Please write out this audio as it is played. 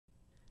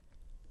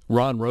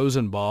Ron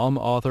Rosenbaum,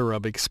 author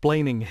of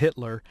Explaining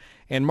Hitler,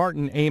 and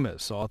Martin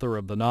Amis, author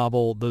of the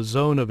novel The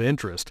Zone of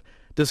Interest,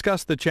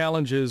 discuss the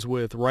challenges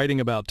with writing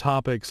about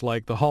topics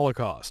like the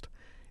Holocaust.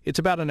 It's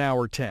about an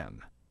hour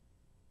 10.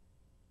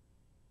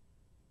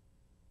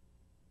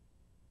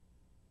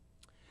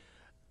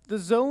 The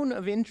Zone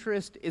of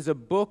Interest is a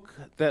book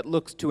that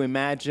looks to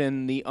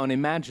imagine the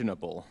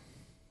unimaginable.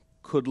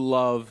 Could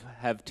love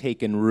have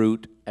taken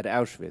root at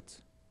Auschwitz?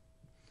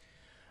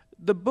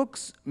 The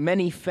book's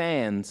many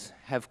fans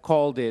have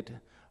called it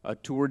a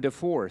tour de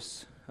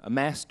force, a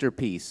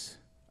masterpiece,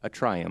 a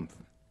triumph.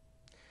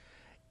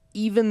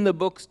 Even the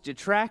book's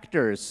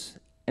detractors,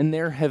 and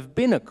there have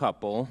been a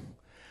couple,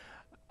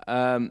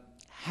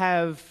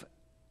 have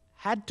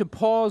had to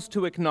pause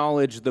to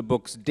acknowledge the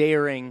book's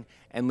daring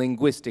and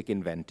linguistic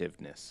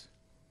inventiveness.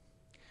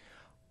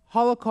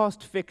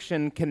 Holocaust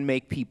fiction can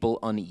make people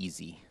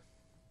uneasy.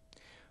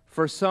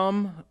 For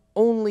some,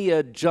 only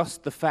a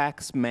just the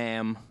facts,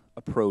 ma'am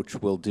approach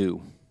will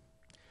do.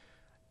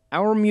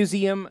 Our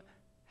museum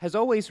has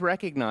always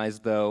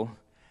recognized, though,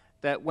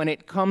 that when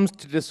it comes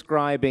to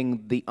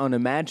describing the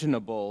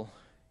unimaginable,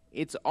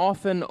 it's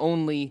often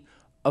only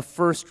a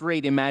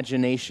first-rate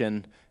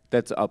imagination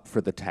that's up for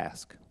the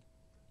task.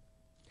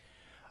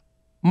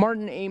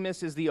 Martin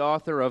Amis is the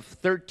author of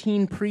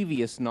 13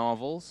 previous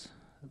novels,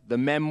 the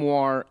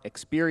memoir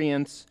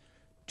Experience,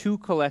 2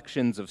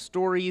 collections of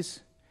stories,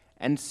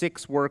 and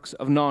 6 works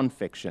of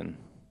nonfiction.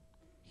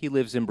 He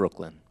lives in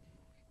Brooklyn.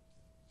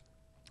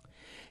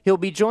 He'll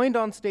be joined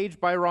on stage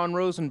by Ron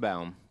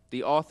Rosenbaum,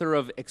 the author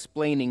of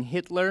Explaining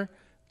Hitler,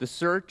 The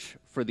Search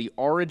for the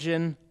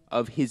Origin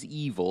of His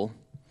Evil,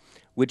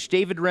 which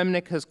David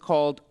Remnick has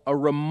called a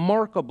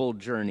remarkable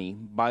journey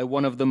by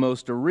one of the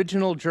most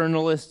original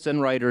journalists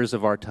and writers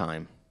of our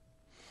time.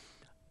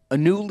 A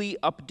newly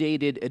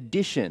updated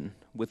edition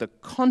with a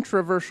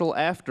controversial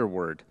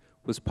afterword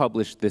was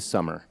published this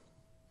summer.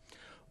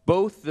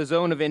 Both The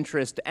Zone of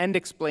Interest and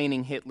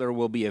Explaining Hitler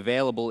will be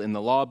available in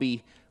the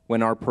lobby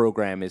when our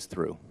program is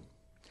through.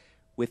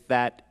 With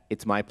that,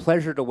 it's my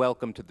pleasure to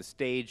welcome to the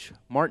stage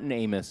Martin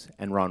Amis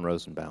and Ron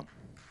Rosenbaum.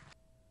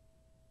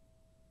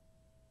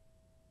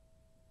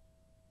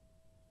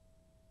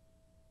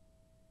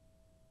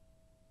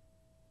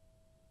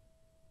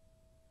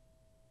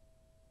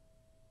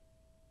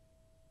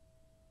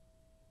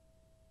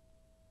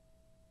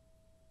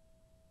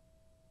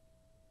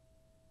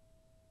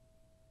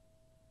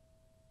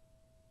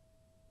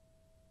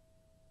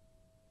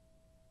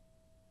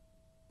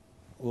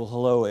 Well,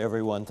 hello,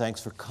 everyone. Thanks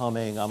for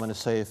coming. I'm going to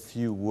say a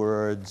few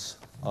words,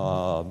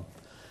 and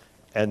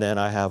then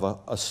I have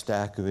a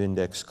stack of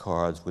index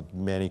cards with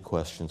many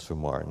questions for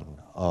Martin.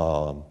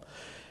 I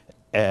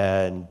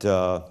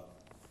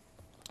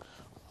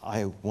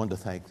want to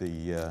thank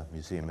the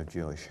Museum of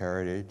Jewish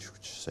Heritage,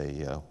 which is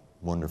a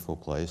wonderful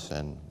place,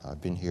 and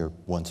I've been here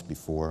once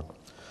before.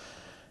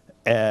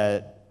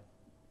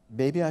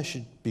 Maybe I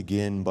should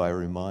begin by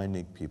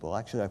reminding people,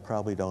 actually I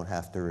probably don't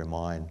have to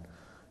remind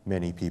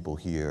many people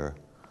here,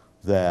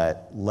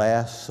 that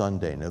last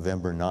Sunday,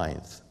 November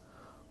 9th,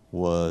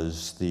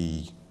 was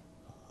the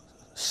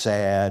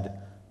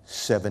sad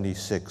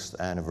 76th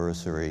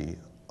anniversary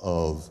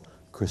of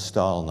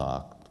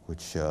Kristallnacht,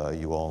 which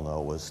you all know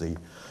was the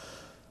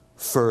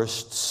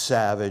first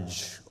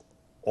savage,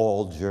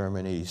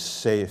 all-Germany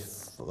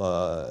safe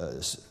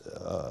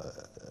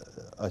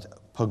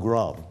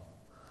pogrom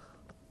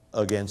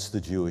against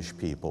the Jewish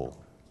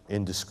people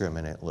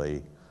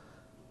indiscriminately.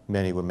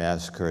 Many were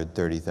massacred,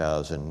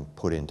 30,000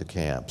 put into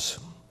camps.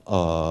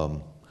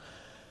 So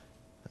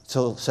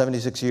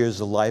 76 years,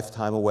 a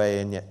lifetime away,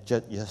 and yet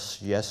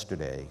just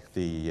yesterday,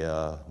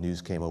 the news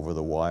came over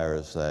the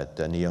wires that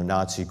a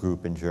neo-Nazi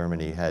group in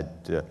Germany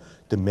had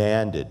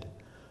demanded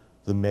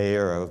the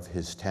mayor of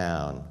his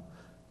town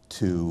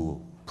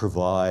to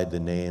provide the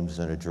names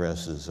and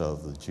addresses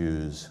of the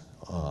Jews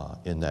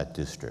in that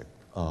district.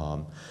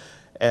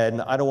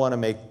 And I don't want to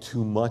make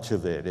too much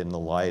of it in the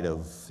light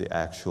of the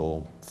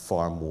actual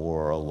far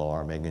more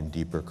alarming and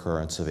deeper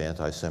currents of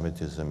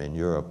anti-Semitism in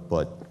Europe,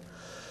 but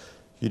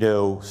you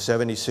know,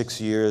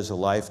 76 years, a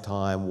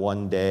lifetime,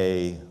 one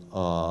day,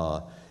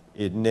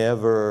 it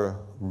never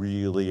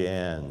really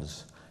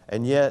ends.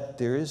 And yet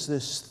there is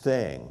this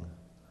thing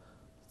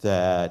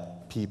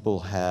that people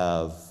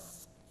have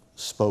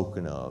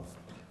spoken of.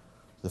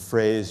 The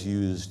phrase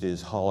used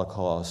is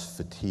Holocaust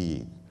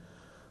fatigue.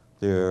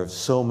 There are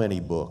so many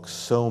books,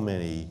 so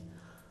many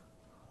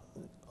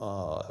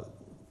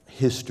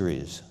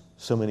histories,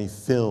 so many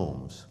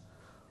films,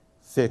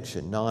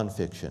 fiction,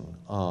 nonfiction,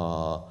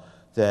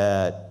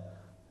 that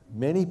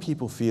many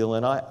people feel,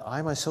 and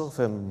I myself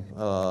am,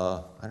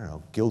 I don't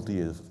know,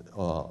 guilty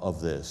of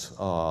this.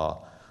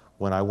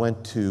 When I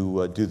went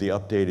to do the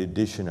updated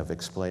edition of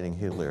Explaining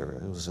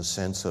Hitler, it was a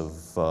sense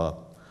of,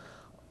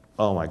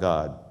 oh my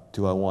God,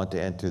 do I want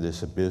to enter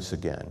this abyss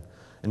again?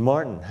 And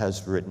Martin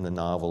has written a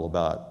novel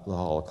about the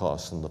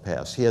Holocaust in the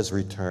past. He has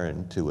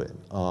returned to it.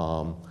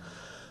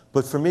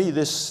 But for me,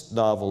 this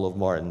novel of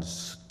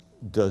Martin's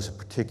does a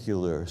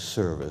particular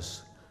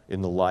service.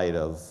 in the light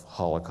of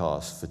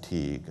Holocaust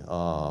fatigue.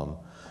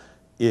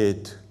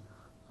 It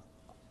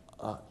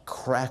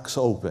cracks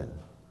open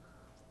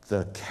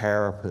the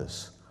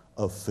carapace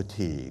of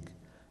fatigue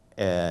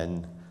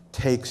and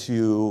takes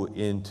you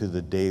into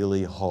the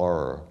daily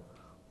horror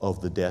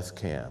of the death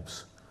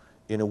camps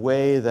in a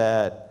way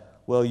that,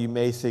 well, you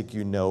may think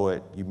you know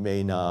it, you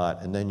may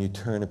not, and then you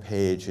turn a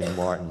page in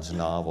Martin's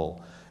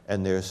novel,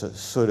 and there's a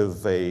sort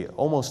of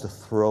almost a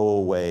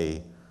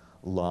throwaway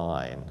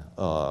line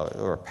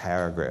or a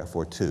paragraph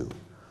or two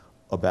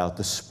about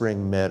the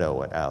spring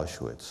meadow at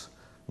Auschwitz.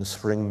 The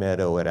spring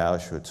meadow at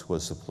Auschwitz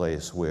was the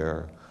place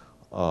where,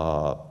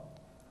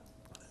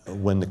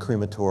 when the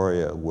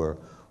crematoria were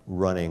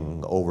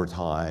running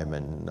overtime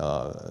and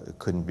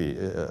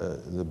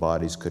the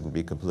bodies couldn't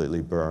be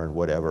completely burned,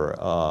 whatever,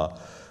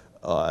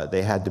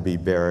 they had to be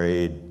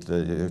buried.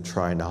 They were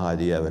trying to hide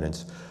the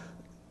evidence.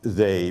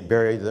 They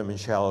buried them in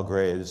shallow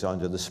graves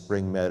under the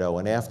spring meadow,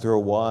 and after a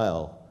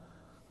while,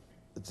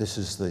 this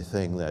is the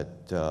thing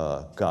that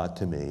got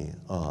to me.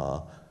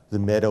 The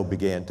meadow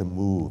began to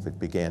move, it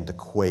began to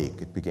quake,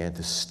 it began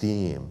to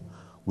steam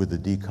with the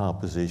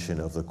decomposition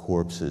of the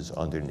corpses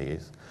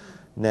underneath.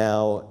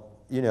 Now,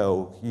 you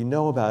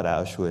know about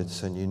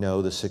Auschwitz and you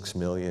know the 6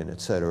 million, et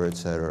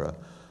cetera,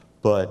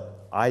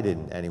 but I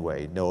didn't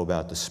anyway know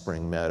about the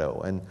spring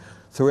meadow. And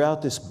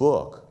throughout this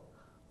book,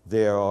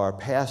 there are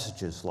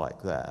passages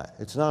like that.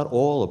 It's not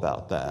all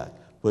about that,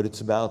 but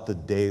it's about the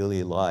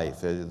daily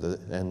life and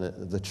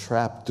the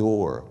trap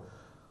door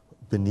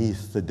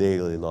beneath the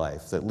daily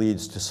life that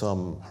leads to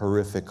some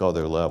horrific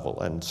other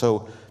level. And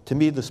so, to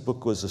me, this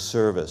book was a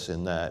service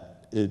in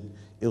that it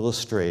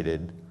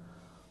illustrated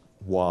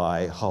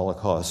why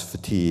Holocaust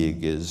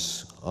fatigue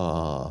is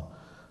not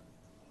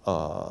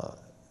the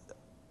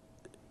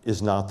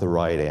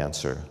right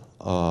answer.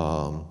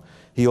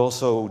 He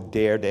also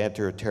dared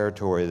enter a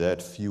territory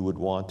that few would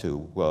want to,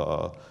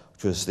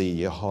 which was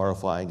the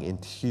horrifying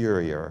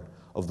interior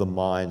of the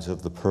minds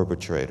of the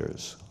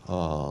perpetrators.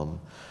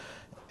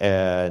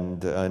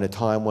 And in a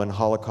time when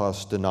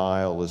Holocaust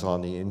denial is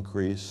on the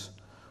increase,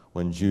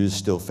 when Jews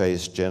still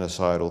face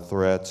genocidal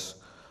threats,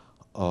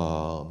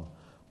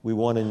 we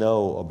want to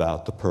know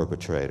about the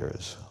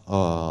perpetrators.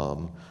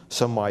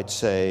 Some might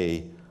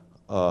say,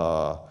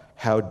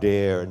 how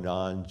dare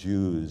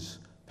non-Jews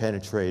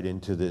penetrate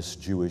into this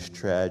Jewish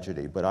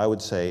tragedy? But I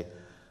would say,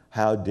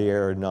 how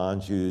dare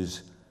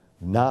non-Jews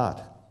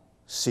not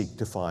seek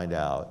to find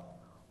out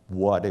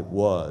what it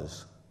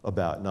was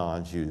about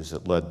non-Jews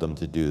that led them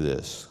to do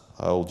this?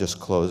 I will just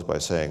close by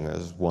saying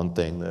there's one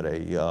thing that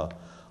a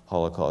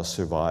Holocaust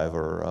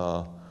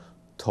survivor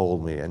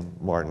told me, and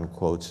Martin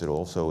quotes it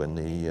also in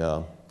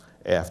the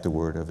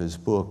afterword of his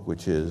book,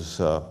 which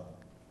is,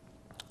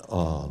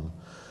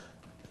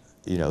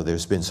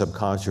 there's been some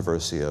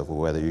controversy over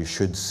whether you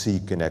should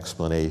seek an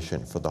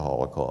explanation for the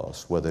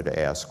Holocaust, whether to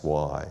ask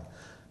why.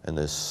 And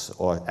this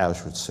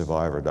Auschwitz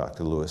survivor,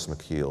 Dr. Louis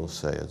McKeel,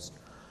 says,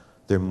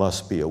 there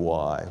must be a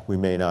why. We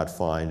may not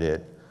find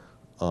it.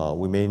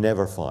 We may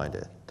never find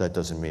it. That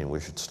doesn't mean we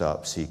should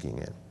stop seeking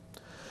it.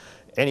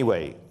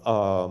 Anyway,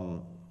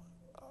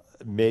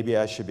 maybe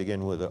I should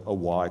begin with a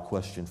why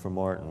question for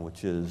Martin,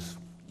 which is,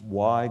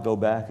 why go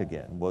back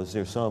again? Was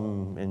there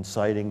some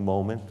inciting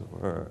moment?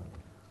 Or?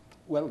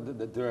 Well, by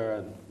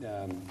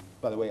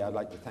the way, I'd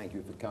like to thank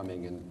you for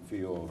coming and for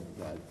your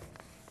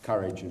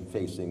courage in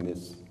facing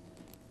this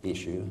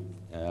issue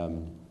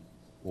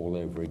all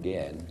over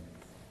again.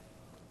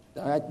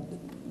 There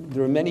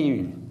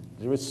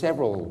are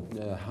several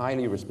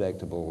highly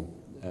respectable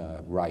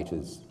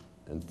writers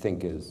and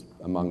thinkers,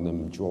 among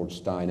them George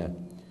Steiner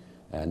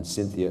and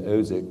Cynthia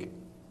Ozick,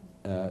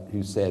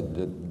 who said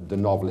that the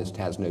novelist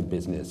has no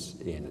business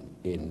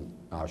in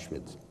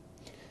Auschwitz.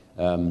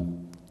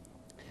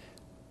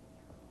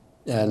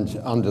 And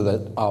under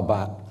the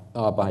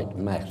Arbeit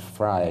macht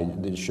frei,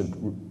 they should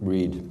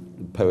read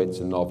poets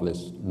and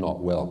novelists not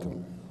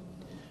welcome.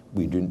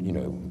 We do,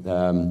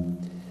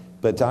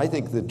 but I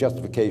think the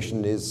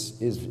justification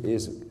is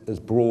as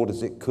broad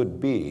as it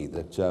could be,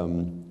 that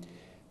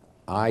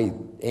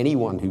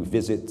anyone who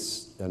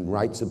visits and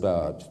writes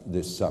about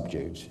this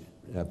subject,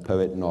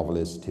 poet,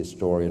 novelist,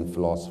 historian,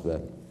 philosopher,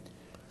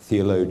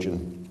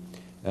 theologian,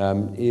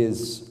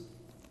 as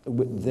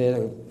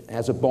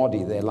a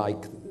body, they're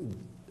like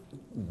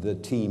the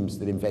teams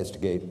that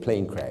investigate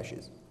plane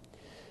crashes.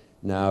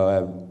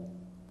 Now,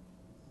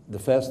 the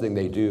first thing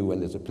they do when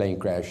there's a plane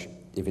crash,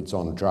 if it's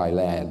on dry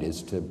land,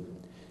 is to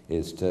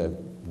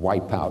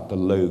wipe out the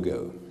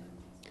logo.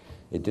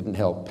 It didn't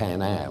help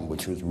Pan Am,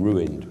 which was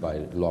ruined by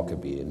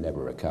Lockerbie and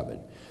never recovered.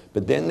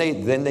 But then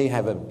they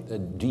have a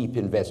deep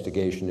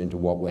investigation into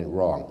what went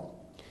wrong.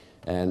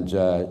 And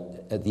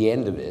at the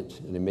end of it,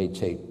 and it may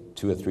take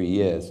 2 or 3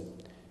 years,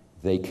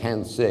 they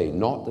can say,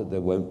 not that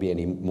there won't be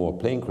any more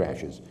plane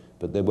crashes,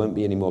 but there won't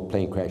be any more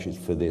plane crashes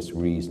for this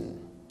reason.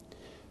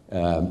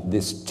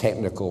 This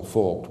technical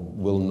fault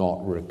will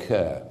not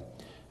recur.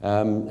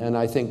 And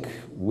I think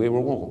we're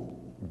all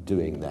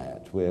doing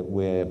that.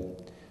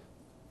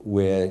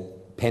 We're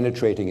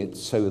penetrating it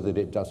so that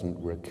it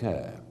doesn't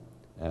recur.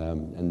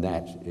 and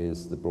that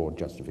is the broad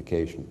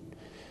justification.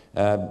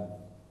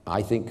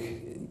 I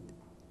think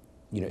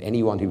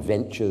anyone who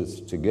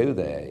ventures to go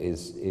there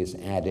is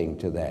adding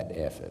to that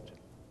effort.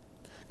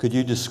 Could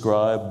you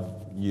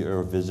describe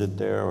your visit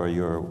there,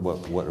 or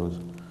what was?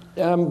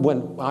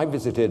 When I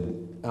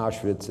visited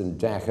Auschwitz and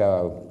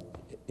Dachau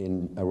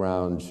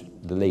around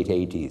the late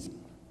 80s,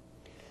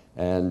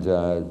 and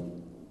the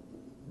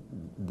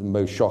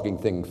most shocking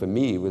thing for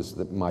me was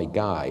that my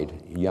guide,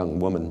 a young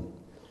woman,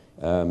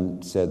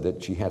 said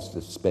that she has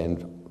to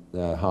spend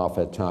half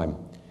her time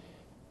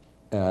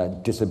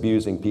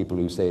disabusing people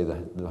who say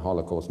that the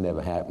Holocaust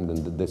never happened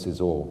and that this is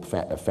all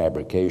a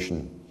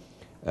fabrication.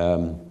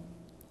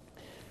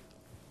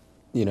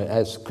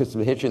 As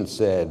Christopher Hitchens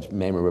said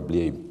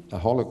memorably, a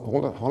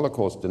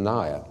Holocaust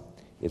denier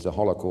is a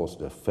Holocaust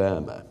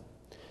affirmer,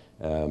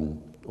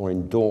 or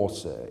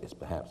endorser is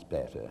perhaps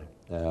better.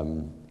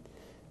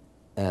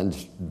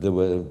 And there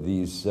were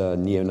these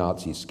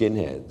neo-Nazi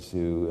skinheads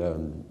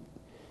who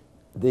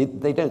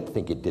they don't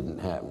think it didn't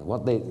happen.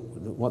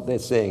 What they're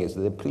saying is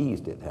that they're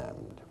pleased it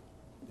happened.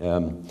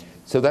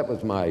 So that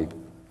was my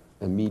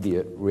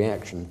immediate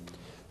reaction.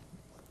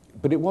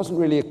 But it wasn't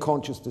really a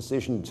conscious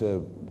decision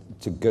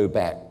to go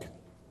back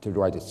to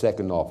write a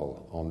second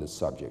novel on this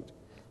subject.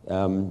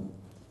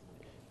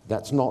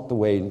 That's not the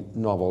way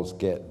novels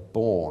get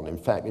born. In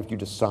fact, if you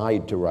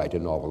decide to write a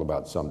novel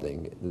about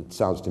something, it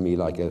sounds to me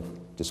like a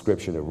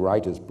description of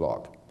writer's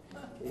block.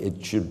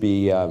 It should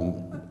be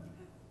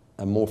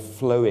a more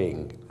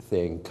flowing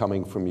thing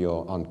coming from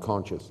your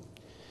unconscious.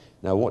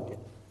 Now, what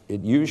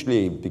it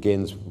usually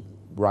begins,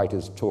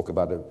 writers talk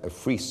about a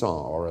frisson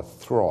or a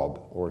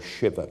throb or a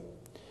shiver.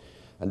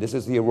 And this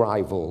is the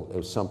arrival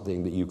of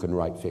something that you can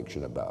write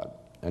fiction about.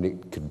 And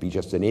it could be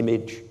just an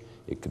image,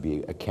 it could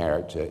be a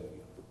character,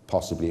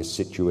 possibly a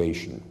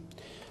situation.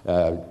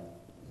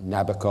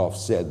 Nabokov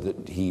said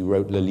that he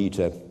wrote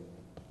Lolita.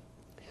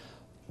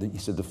 He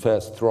said the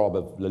first throb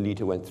of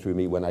Lolita went through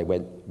me when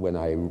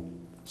I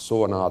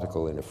saw an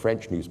article in a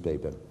French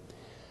newspaper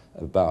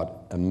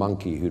about a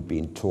monkey who'd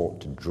been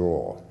taught to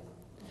draw.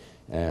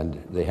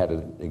 And they had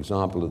an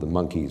example of the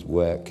monkey's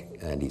work,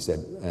 and he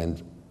said,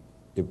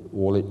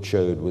 all it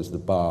showed was the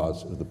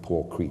bars of the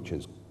poor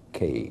creature's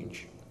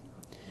cage.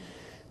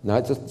 Now,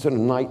 it's a sort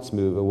of knight's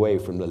move away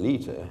from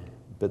Lolita,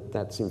 but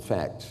that's in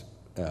fact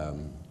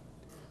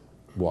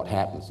what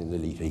happens in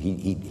Lolita.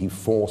 He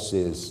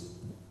forces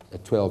a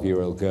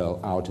 12-year-old girl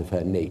out of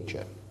her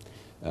nature,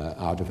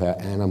 out of her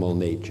animal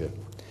nature.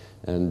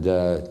 And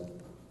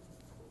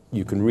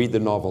you can read the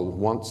novel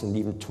once and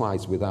even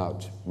twice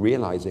without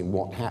realizing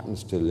what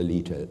happens to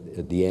Lolita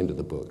at the end of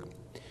the book,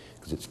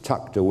 because it's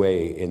tucked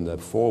away in the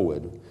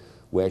foreword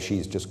where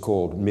she's just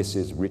called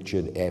Mrs.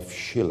 Richard F.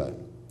 Schiller.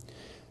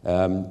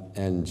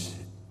 And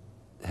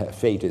her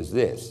fate is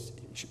this.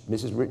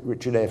 Mrs.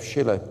 Richard F.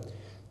 Schiller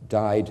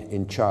died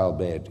in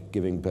childbed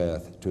giving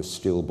birth to a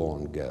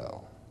stillborn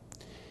girl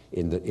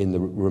in the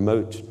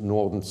remote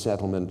northern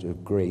settlement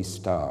of Grey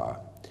Star.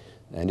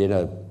 And in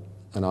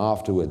an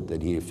afterword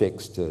that he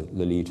affixed to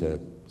Lolita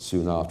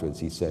soon afterwards,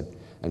 he said,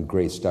 and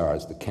Grey Star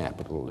is the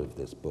capital of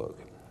this book.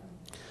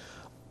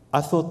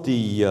 I thought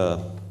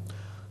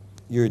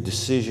your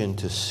decision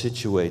to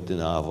situate the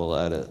novel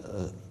at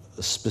a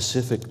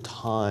specific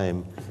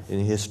time in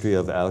the history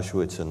of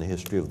Auschwitz and the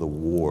history of the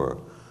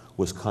war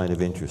was kind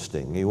of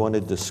interesting. You want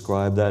to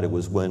describe that? It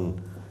was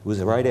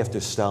right after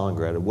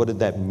Stalingrad. What did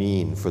that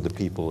mean for the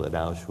people at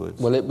Auschwitz?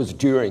 Well,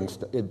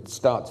 it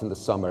starts in the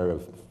summer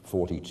of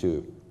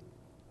 42.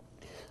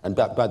 And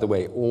by the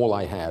way, all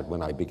I had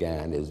when I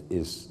began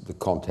is the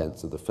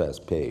contents of the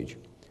first page,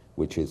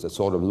 which is a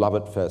sort of love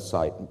at first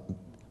sight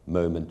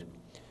moment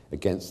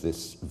against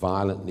this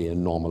violently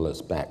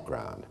anomalous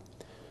background.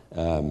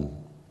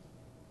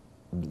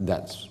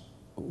 That's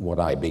what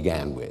I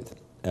began with.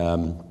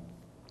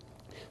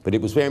 But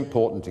it was very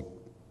important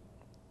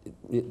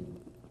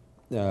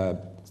the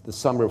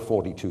summer of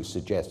 42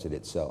 suggested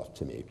itself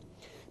to me,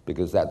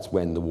 because that's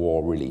when the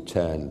war really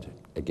turned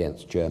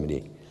against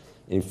Germany.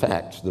 In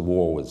fact, the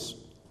war was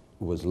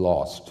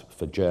lost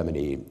for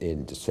Germany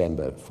in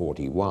December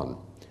 41,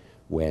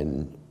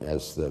 when,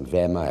 as the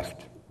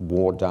Wehrmacht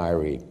war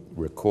diary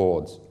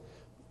records,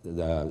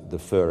 the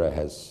Führer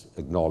has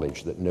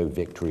acknowledged that no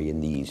victory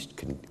in the East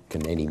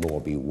can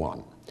anymore be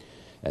won.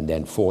 And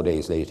then 4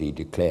 days later, he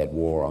declared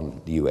war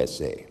on the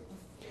USA.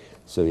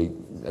 So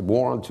a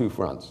war on two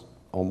fronts.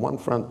 On one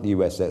front, the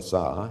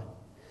USSR.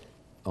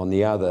 On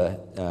the other,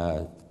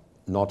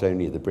 not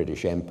only the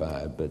British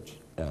Empire, but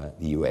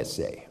the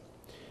USA.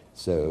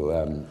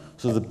 So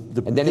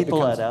the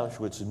people at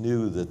Auschwitz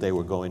knew that they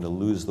were going to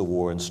lose the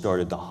war and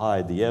started to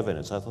hide the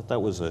evidence. I thought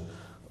that was am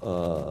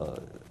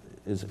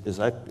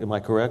I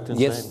correct in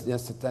saying?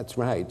 Yes, that's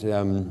right.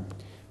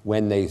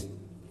 When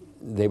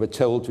they were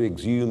told to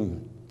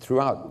exhume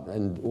throughout,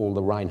 and all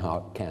the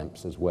Reinhardt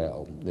camps as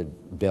well, the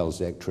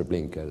Belzec,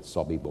 Treblinka,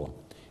 Sobibor,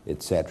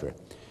 etc.,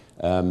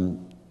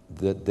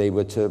 that they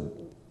were to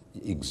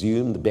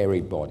exhume the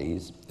buried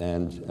bodies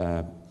and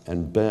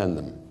burn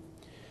them.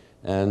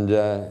 And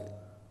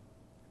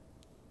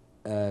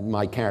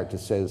my character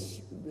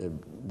says,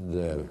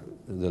 the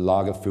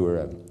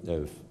Lagerführer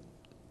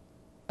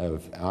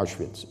of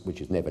Auschwitz,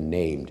 which is never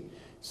named,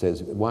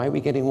 says, why are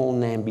we getting all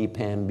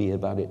namby-pamby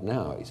about it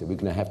now? He said, we're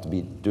going to have to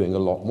be doing a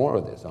lot more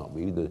of this, aren't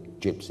we? The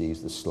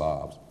gypsies, the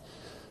Slavs.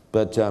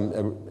 But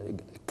a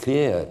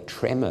clear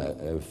tremor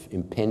of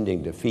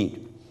impending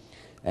defeat.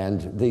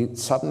 And they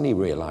suddenly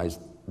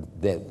realized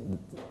that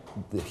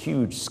the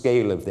huge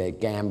scale of their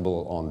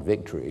gamble on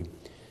victory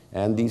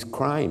and these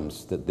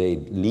crimes that they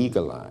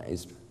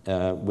legalized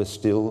were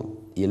still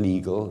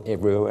illegal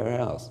everywhere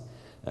else.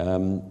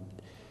 And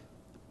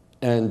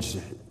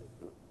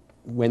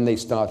when they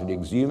started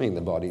exhuming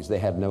the bodies, they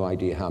had no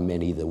idea how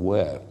many there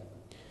were.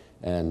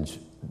 And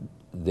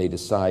they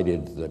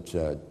decided that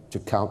to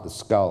count the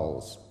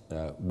skulls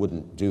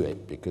wouldn't do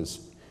it, because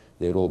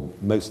they'd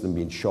most of them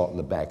been shot in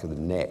the back of the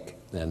neck,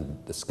 and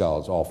the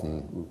skulls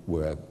often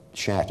were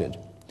shattered.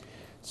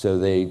 So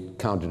they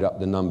counted up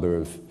the number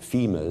of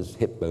femurs,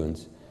 hip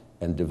bones,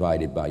 and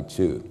divided by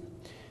 2.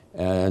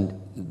 And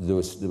there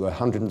were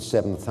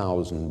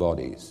 107,000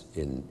 bodies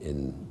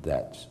in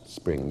that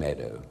spring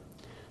meadow.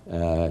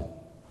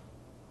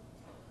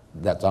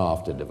 That's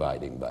after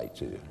dividing by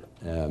 2.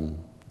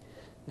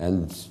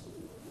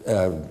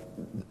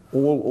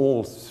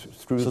 All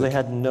through So they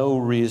had no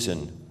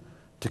reason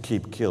to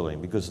keep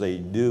killing, because they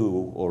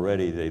knew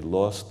already they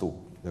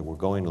were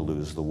going to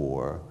lose the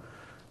war.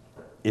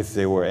 If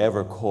they were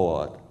ever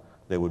caught,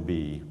 they would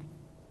be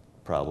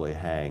probably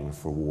hanged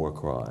for war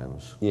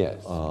crimes.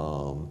 Yes.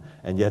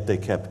 And yet they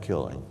kept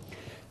killing.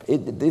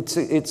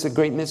 It's a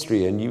great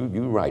mystery, and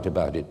you write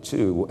about it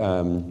too,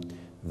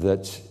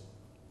 that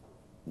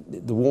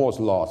the war's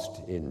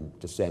lost in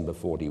December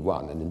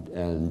 41,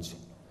 and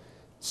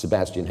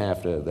Sebastian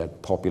Haffner,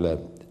 that popular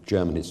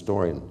German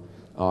historian,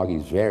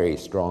 argues very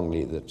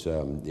strongly that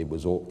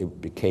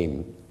it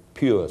became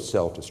pure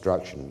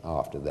self-destruction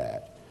after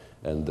that,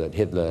 and that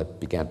Hitler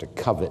began to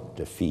covet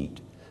defeat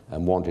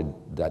and wanted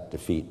that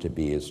defeat to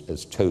be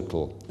as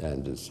total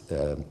and as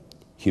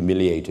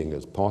humiliating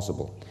as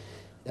possible.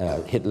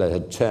 Hitler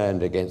had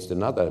turned against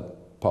another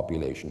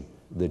population,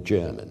 the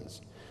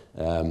Germans,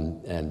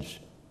 and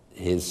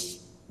his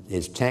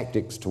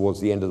tactics towards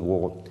the end of the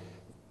war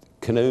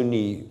can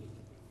only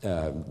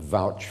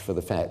vouch for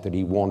the fact that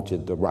he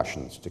wanted the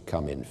Russians to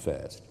come in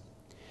first.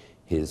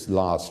 His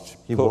last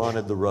He push,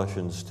 wanted the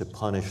Russians to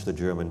punish the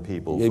German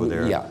people for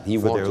their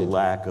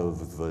lack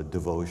of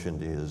devotion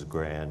to his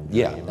grand dream.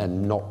 Yeah,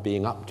 and not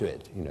being up to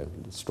it,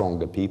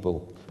 stronger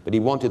people. But he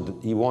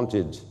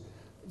wanted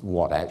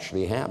what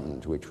actually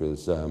happened, which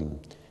was, a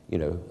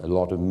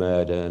lot of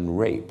murder and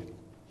rape.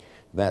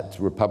 That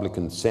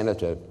Republican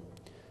senator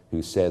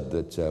who said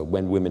that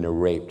when women are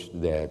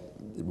raped, their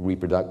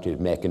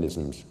reproductive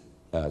mechanisms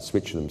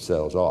switch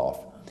themselves off,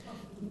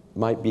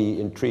 might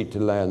be intrigued to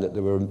learn that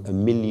there were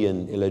 1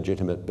 million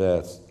illegitimate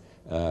births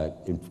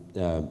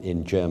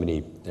in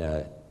Germany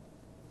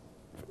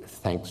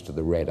thanks to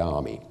the Red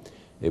Army.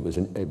 It was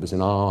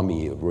an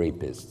army of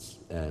rapists,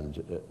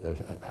 and a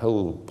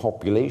whole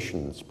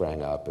population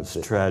sprang up. It's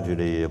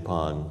tragedy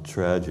upon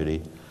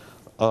tragedy.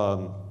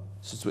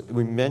 Since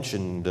we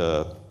mentioned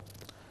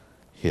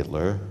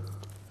Hitler,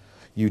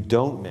 you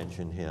don't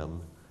mention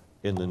him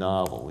in the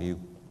novel.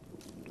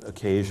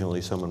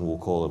 Occasionally someone will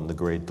call him the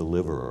Great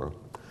Deliverer.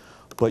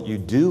 But you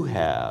do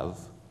have,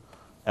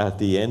 at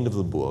the end of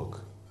the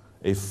book,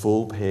 a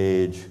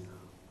full-page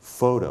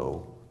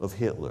photo of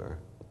Hitler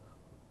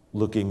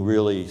looking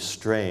really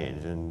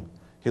strange. And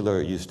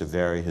Hitler used to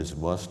vary his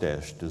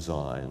mustache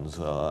designs,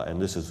 and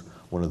this is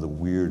one of the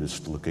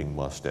weirdest-looking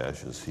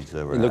mustaches he's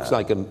ever had. It looks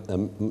like a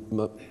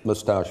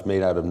mustache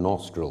made out of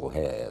nostril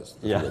hairs.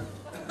 Yeah.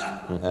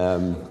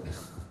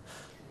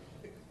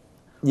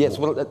 Yes,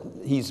 well,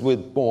 he's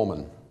with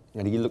Bormann,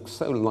 and he looks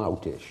so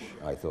loutish,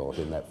 I thought,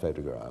 in that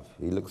photograph.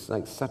 He looks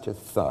like such a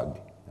thug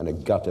and a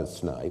gutter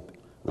snipe,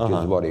 which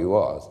is what he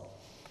was.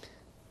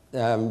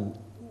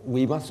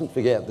 We mustn't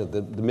forget that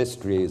the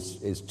mystery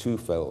is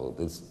twofold.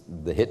 There's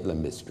the Hitler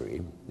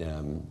mystery,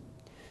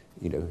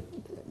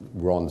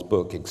 Ron's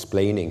book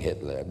explaining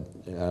Hitler.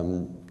 At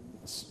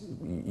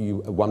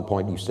one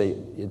point you say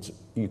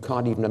you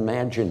can't even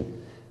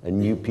imagine a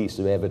new piece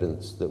of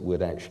evidence that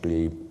would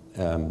actually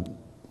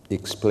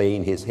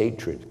explain his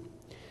hatred.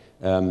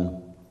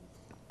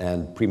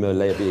 And Primo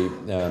Levi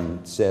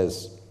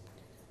says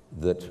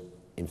that,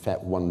 in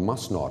fact, one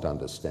must not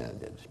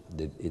understand it.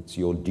 That it's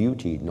your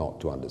duty not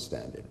to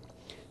understand it.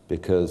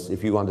 Because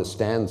if you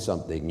understand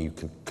something,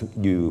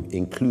 you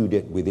include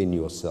it within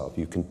yourself,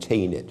 you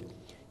contain it,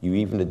 you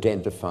even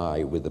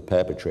identify with the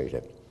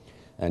perpetrator.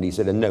 And he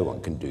said, and no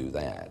one can do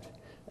that.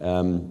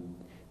 And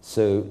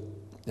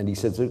he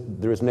says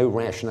there is no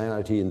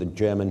rationality in the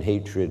German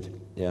hatred.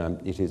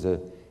 It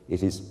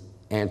is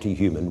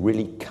anti-human,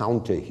 really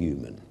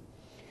counter-human.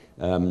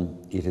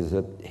 It is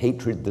a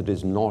hatred that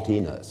is not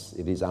in us,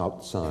 it is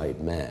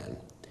outside man.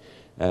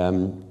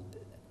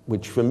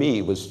 Which for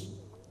me was,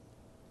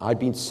 I'd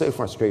been so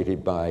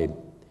frustrated by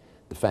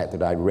the fact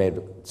that I'd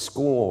read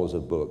scores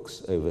of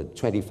books over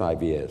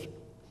 25 years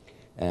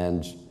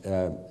And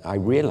I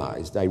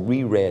realized, I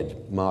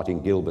reread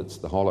Martin Gilbert's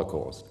The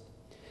Holocaust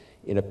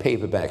in a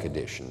paperback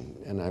edition,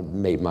 and I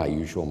made my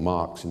usual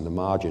marks in the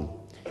margin.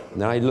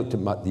 And then I looked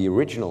at the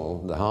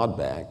original, the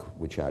hardback,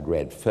 which I'd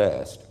read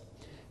first,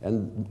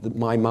 and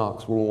my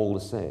marks were all the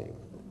same.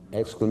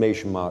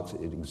 Exclamation marks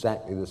at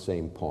exactly the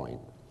same point.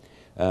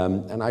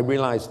 And I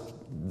realized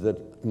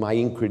that my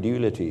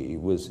incredulity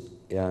was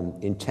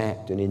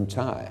intact and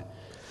entire,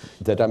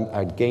 that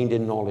I'd gained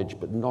in knowledge,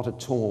 but not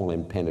at all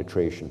in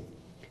penetration.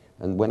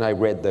 And when I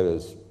read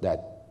that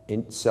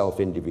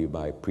self-interview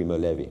by Primo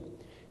Levi,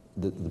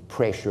 the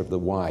pressure of the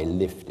why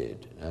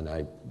lifted, and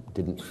I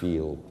didn't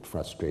feel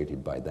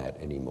frustrated by that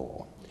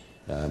anymore.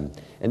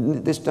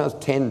 And this does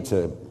tend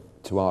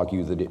to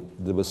argue that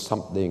there was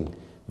something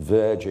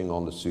verging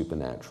on the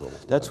supernatural.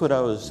 That's what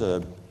I was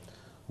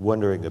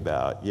wondering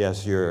about.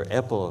 Yes, your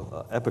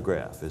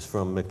epigraph is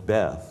from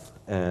Macbeth,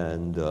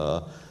 and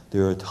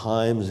there are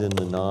times in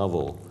the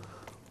novel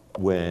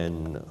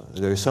when,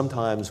 there are some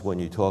times when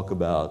you talk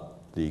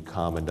about the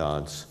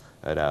commandants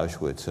at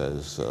Auschwitz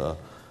as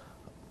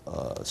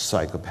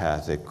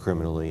psychopathic,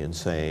 criminally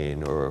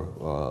insane,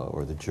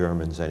 or the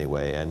Germans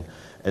anyway,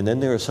 and then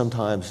there are some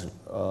times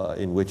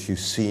in which you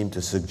seem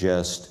to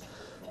suggest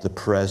the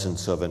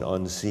presence of an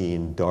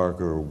unseen,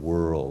 darker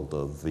world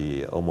of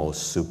the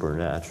almost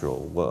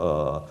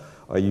supernatural.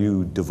 Are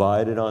you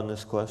divided on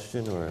this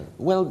question, or?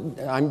 Well,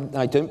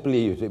 I don't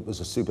believe it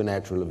was a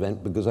supernatural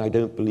event because I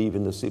don't believe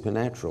in the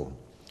supernatural.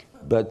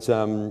 But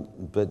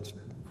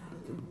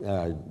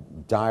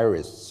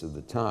diarists of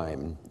the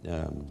time,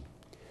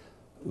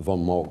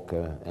 von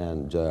Moltke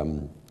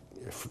and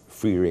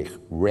Friedrich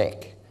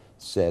Reck,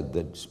 said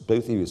that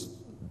both use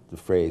the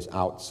phrase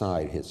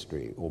outside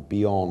history or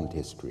beyond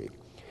history,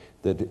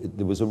 that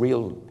there was a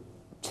real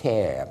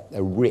tear,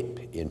 a rip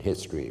in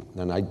history.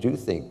 And I do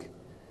think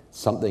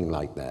something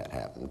like that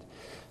happened.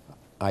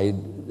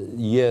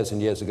 Years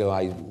and years ago,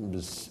 I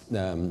was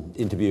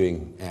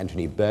interviewing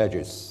Anthony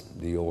Burgess,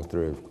 the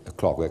author of A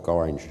Clockwork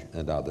Orange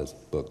and other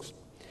books.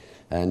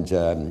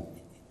 And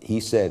he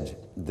said,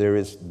 there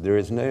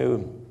is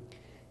no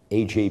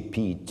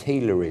A.J.P.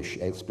 Taylorish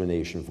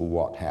explanation for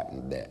what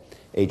happened there.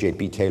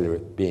 A.J.P. Taylor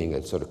being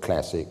a sort of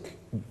classic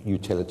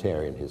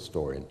utilitarian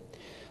historian.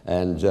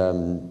 And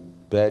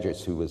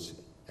Burgess, who was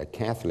a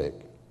Catholic,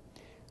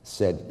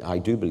 said, I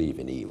do believe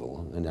in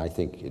evil, and I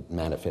think it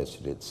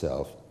manifested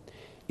itself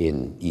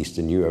in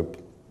Eastern Europe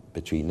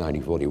between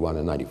 1941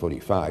 and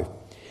 1945.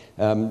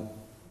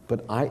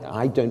 But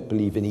I don't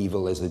believe in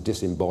evil as a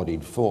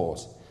disembodied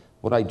force.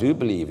 What I do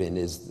believe in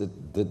is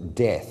that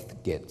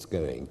death gets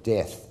going.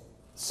 Death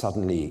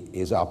suddenly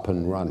is up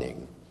and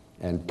running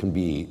and can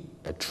be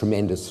a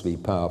tremendously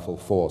powerful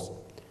force,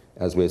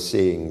 as we're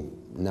seeing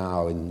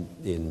now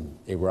in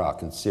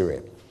Iraq and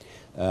Syria,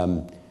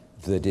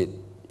 that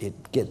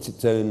it gets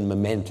its own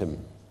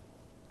momentum.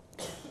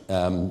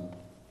 And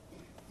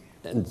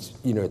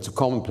you know, it's a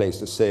commonplace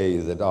to say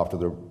that after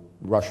the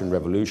Russian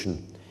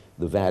Revolution,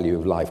 the value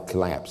of life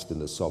collapsed in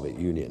the Soviet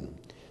Union.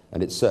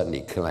 And it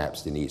certainly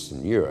collapsed in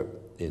Eastern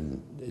Europe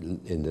in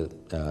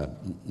the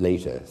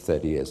later,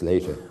 30 years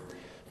later.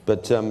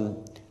 But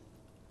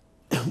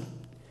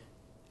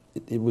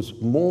it was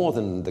more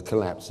than the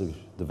collapse of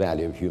the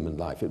value of human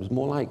life. It was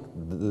more like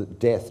the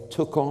death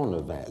took on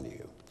a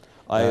value.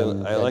 I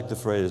like the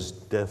phrase,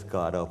 death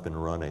got up and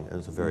running.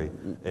 It's a very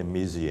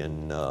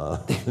Emesian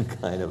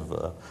kind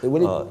of...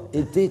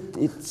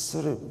 It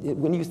sort of,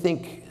 when you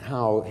think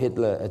how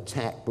Hitler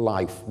attacked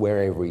life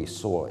wherever he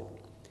saw it,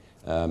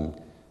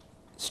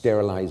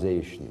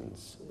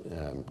 sterilizations,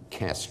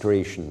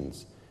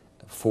 castrations,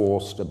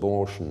 forced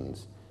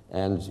abortions,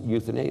 and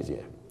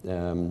euthanasia.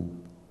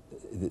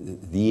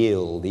 The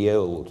ill, the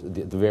old,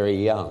 the very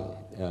young,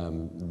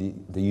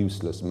 the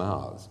useless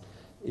mouths.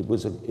 It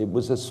was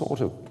a sort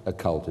of a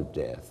cult of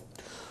death.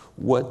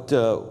 When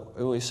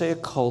we say a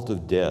cult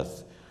of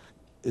death,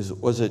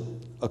 was it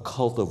a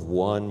cult of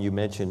one? You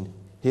mentioned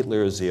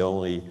Hitler is the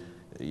only,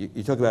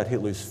 you talk about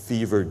Hitler's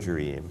fever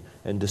dream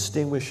and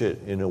distinguish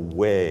it in a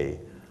way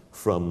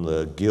from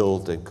the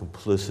guilt and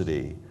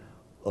complicity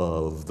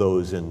of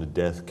those in the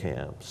death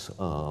camps,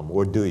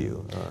 or do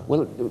you?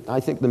 Well, I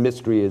think the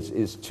mystery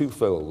is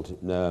twofold.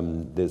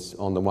 There's,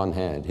 on the one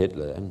hand,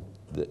 Hitler,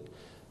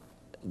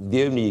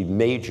 the only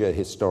major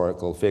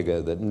historical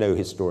figure that no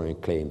historian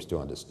claims to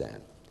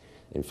understand.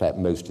 In fact,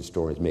 most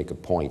historians make a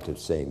point of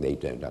saying they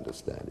don't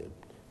understand it.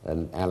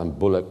 And Alan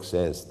Bullock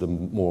says, the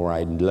more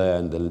I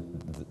learn,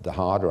 the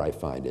harder I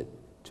find it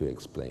to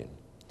explain.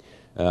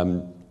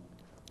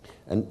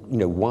 And you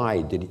know,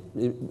 why did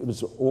it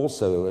was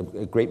also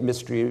a great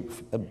mystery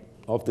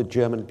of the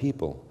German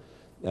people.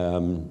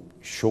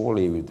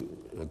 Surely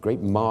a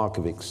great mark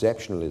of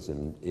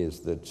exceptionalism is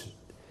that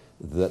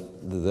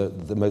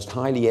the most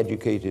highly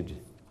educated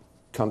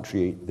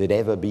country that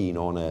ever been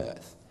on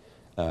earth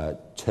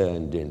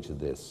turned into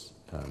this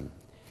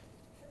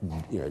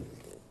you know,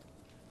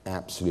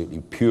 absolutely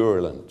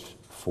purulent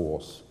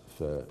force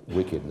for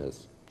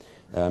wickedness.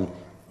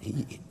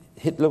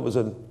 Hitler was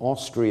an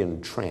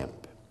Austrian tramp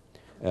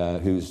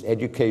whose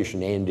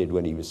education ended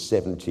when he was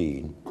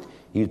 17.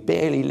 He was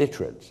barely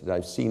literate.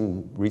 I've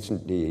seen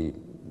recently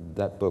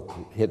that book,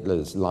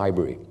 Hitler's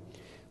Library,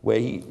 where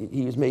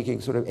he was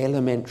making sort of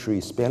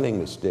elementary spelling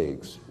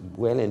mistakes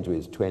well into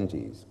his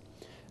 20s.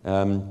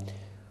 And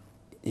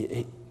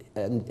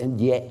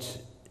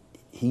yet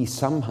he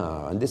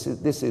somehow, and this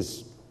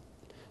is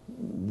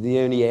the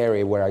only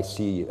area where I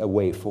see a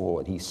way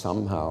forward, he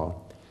somehow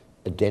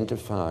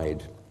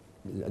identified,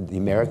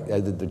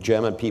 the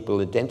German people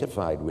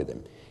identified with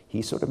him.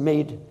 He sort of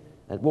made,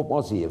 what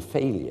was he, a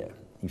failure?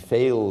 He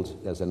failed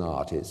as an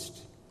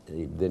artist.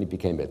 Then he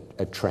became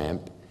a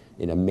tramp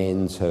in a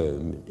men's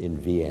home in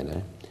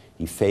Vienna.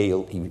 He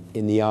failed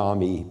in the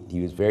army.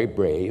 He was very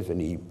brave,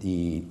 and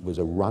he was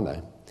a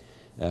runner.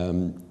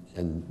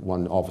 And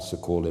one officer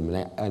called him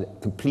a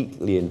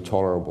completely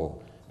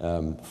intolerable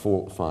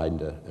fault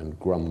finder and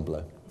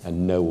grumbler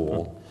and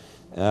know-all.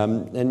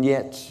 And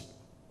yet,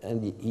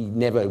 he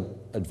never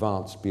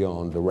advanced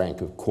beyond the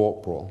rank of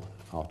corporal.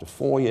 After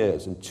 4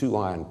 years and 2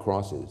 Iron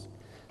Crosses,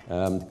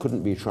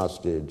 couldn't be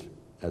trusted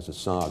as a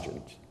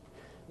sergeant.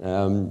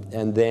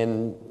 And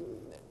then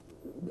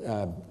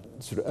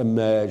sort of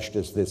emerged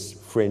as this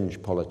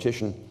fringe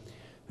politician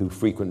who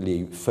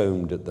frequently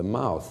foamed at the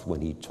mouth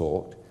when he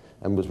talked,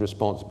 and was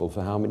responsible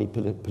for how many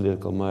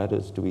political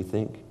murders, do we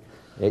think?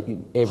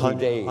 Every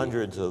day,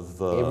 hundreds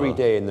of... Every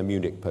day in the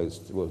Munich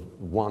Post was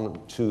 1,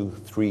 2,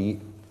 3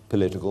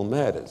 political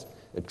murders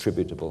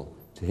attributable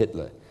to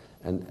Hitler.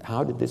 And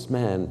how did this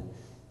man,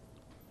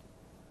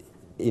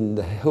 in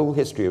the whole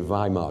history of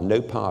Weimar,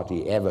 no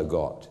party ever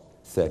got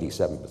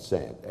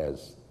 37%,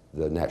 as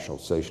the National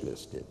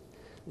Socialists did.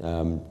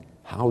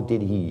 How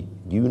did he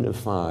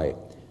unify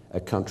a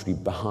country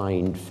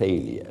behind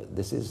failure?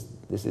 This is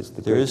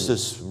the There is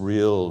this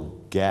real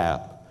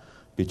gap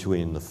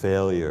between the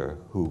failure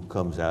who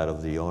comes out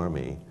of the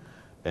army,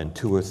 and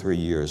 2 or 3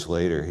 years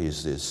later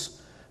he's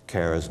this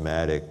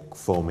charismatic,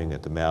 foaming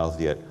at the mouth,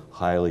 yet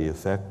highly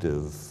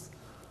effective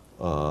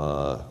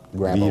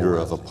leader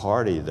of a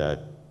party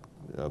that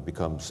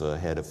becomes a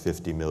head of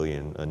 50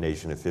 million, a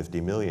nation of 50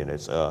 million.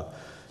 It's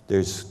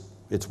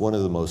one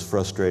of the most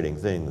frustrating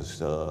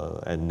things,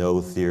 and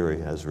no theory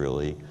has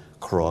really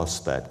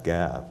crossed that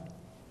gap.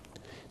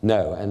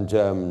 No, and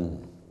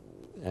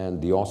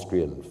the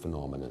Austrian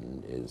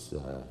phenomenon is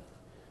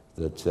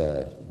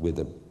that with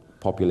a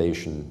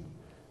population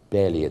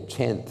barely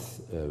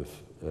 1/10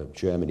 of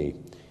Germany,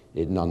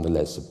 it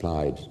nonetheless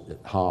supplied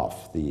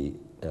half the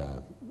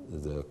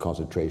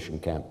concentration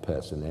camp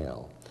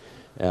personnel.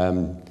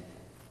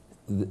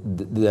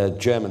 The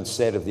Germans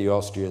said of the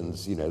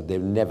Austrians, you know, they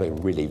were never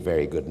really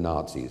very good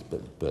Nazis,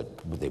 but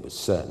they were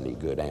certainly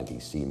good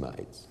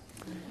anti-Semites.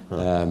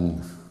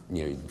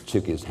 You know, he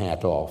took his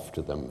hat off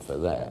to them for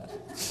that.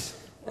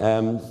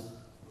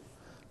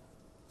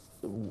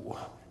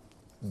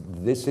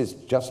 This is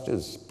just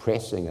as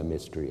pressing a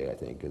mystery, I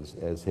think,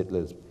 as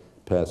Hitler's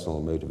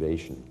personal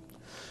motivation.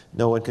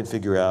 No one can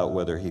figure out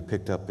whether he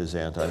picked up his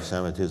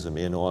anti-Semitism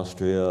in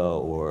Austria,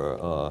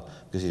 or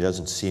because he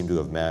doesn't seem to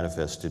have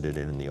manifested it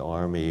in the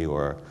army,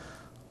 or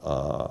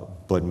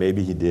but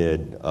maybe he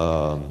did.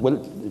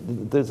 Well,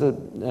 there's a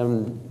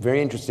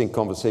very interesting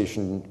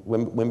conversation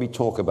when we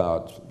talk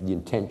about the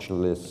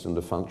intentionalists and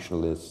the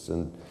functionalists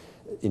and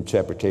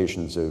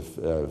interpretations of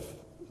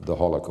the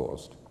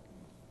Holocaust.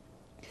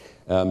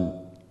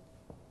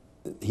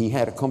 He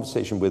had a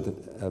conversation with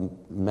a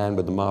man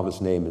with the marvelous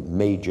name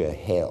Major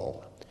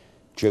Hell,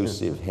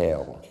 Joseph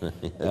Hell,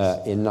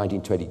 in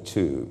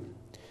 1922.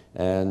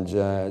 And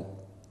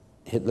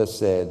Hitler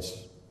said,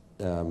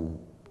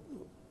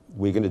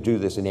 we're going to do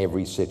this in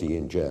every city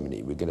in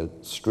Germany. We're going to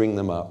string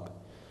them up,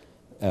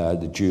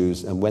 the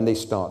Jews, and when they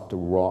start to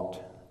rot,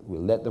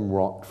 we'll let them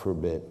rot for a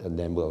bit, and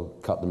then we'll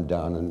cut them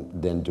down and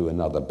then do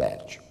another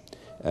batch.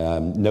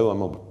 No one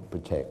will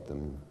protect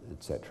them,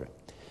 etc.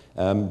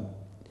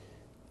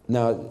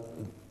 Now,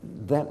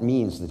 that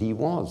means that he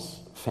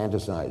was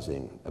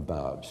fantasizing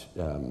about,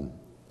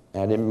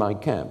 and in Mein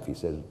Kampf, he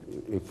said,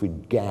 if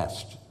we'd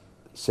gassed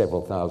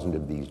several thousand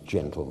of these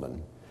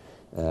gentlemen,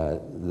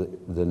 the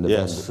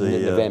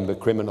November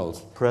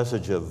criminals.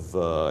 Presage of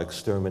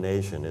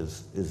extermination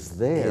is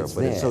there,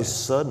 but it's so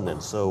sudden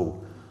and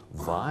so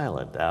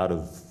violent, out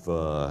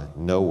of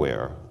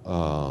nowhere.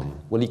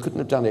 Well, he couldn't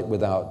have done it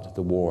without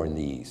the war in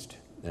the East.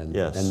 And,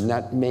 yes. And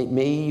that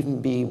may even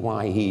be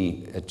why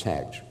he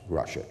attacked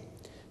Russia.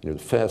 You know,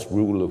 the first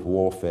rule of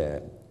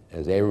warfare,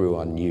 as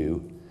everyone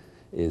knew,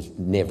 is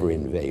never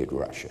invade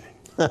Russia.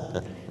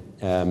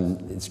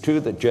 It's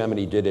true that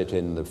Germany did it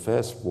in the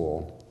First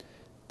War,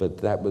 but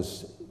that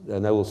was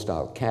an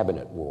old-style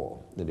cabinet war,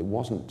 that it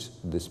wasn't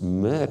this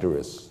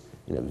murderous,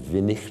 you know,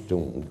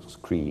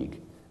 Vernichtungskrieg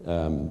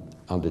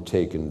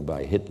undertaken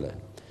by Hitler.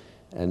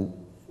 And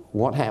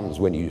what happens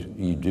when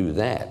you do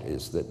that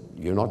is that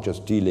you're not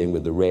just dealing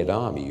with the Red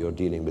Army, you're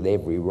dealing with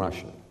every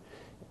Russian.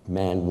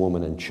 Man,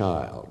 woman, and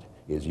child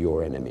is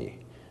your enemy.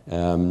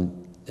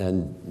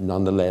 And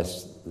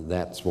nonetheless,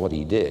 that's what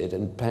he did,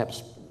 and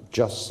perhaps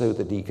just so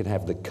that he could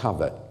have the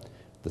cover,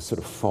 the sort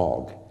of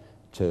fog,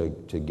 to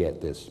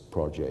get this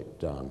project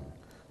done.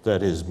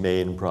 That his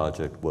main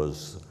project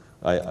was,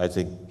 I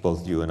think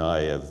both you and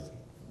I have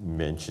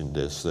mentioned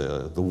this,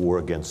 the war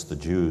against the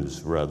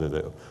Jews, rather,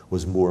 that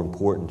was more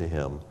important to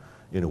him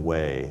in a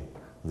way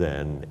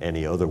than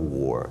any other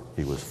war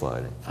he was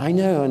fighting. I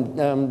know,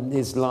 and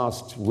his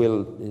last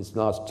will, his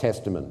last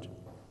testament,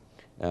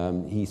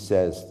 he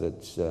says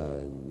that,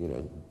 you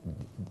know,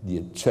 the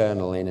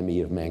eternal enemy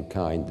of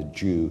mankind, the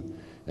Jew,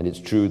 and it's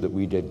true that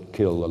we did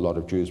kill a lot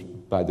of Jews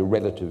by the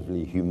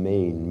relatively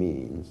humane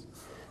means,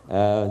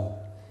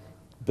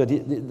 but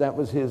that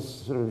was his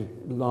sort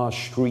of last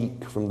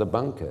shriek from the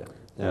bunker.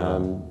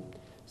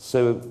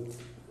 So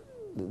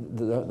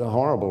the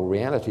horrible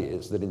reality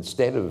is that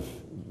instead of,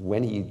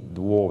 when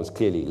the war was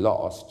clearly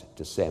lost,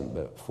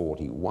 December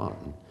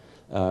 41,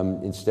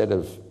 instead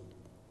of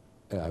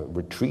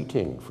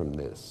retreating from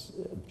this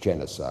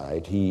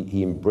genocide,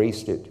 he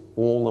embraced it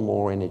all the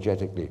more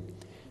energetically.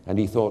 And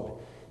he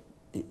thought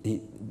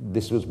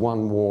this was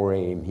one war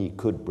aim he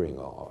could bring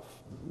off.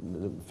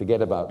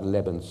 Forget about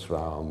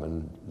Lebensraum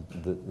and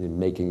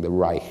making the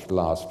Reich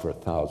last for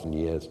 1,000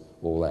 years,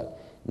 all that.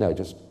 No,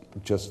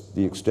 just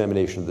the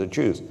extermination of the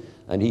Jews.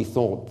 And he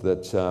thought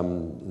that,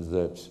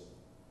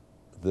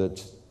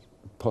 that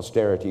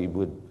posterity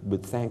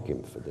would thank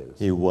him for this.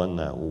 He won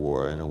that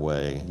war in a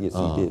way. Yes,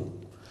 he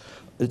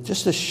did.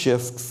 Just a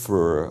shift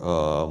for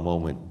a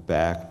moment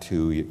back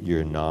to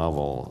your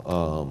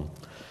novel.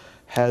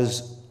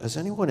 Has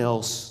anyone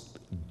else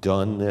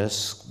done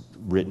this,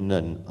 written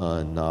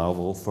a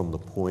novel from the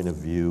point of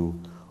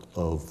view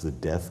of the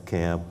death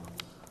camp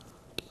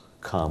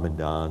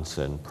commandants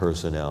and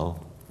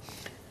personnel?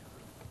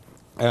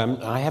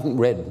 I haven't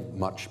read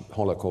much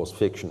Holocaust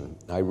fiction.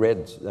 I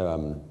read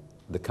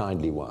The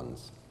Kindly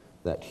Ones,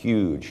 that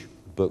huge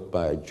book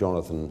by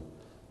Jonathan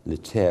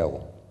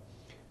Littell,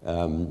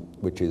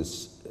 which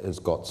has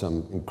got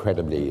some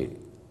incredibly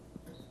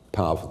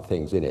powerful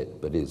things in it,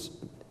 but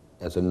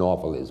as a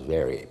novel is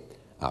very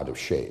out of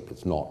shape.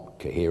 It's not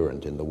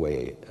coherent in the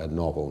way a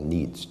novel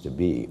needs to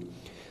be.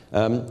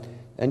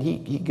 And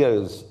he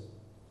goes,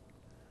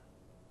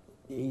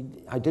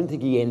 I don't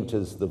think he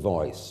enters the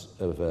voice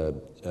of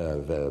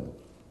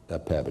a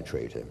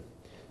perpetrator.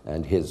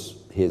 And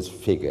his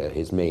figure,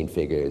 his main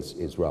figure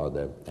is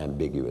rather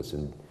ambiguous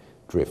and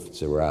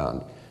drifts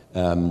around.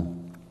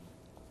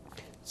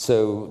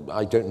 So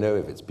I don't know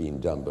if it's been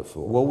done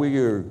before. What were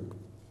your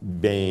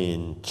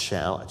main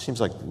challenge? It seems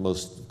like the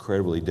most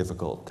incredibly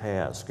difficult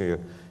task.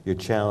 Your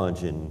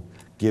challenge in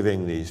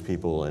giving these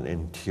people an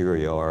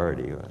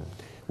interiority. Right?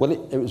 Well,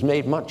 it was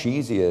made much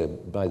easier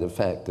by the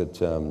fact that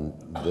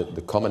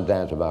the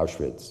commandant of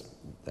Auschwitz,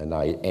 and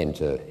I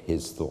enter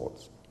his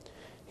thoughts.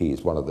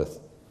 He's one of the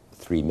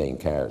three main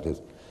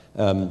characters.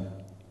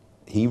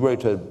 He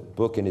wrote a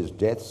book in his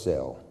death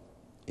cell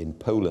in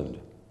Poland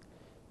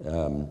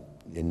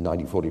in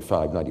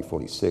 1945,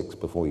 1946,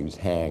 before he was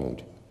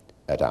hanged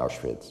at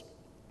Auschwitz.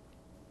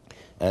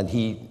 And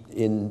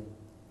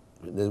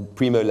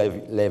Primo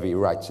Levi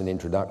writes an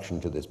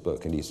introduction to this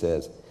book, and he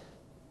says,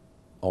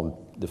 on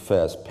the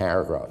first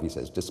paragraph, he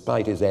says,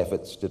 despite his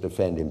efforts to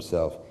defend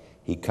himself,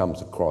 he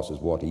comes across as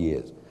what he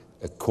is,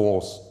 a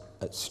coarse,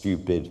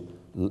 stupid,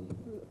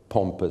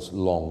 pompous,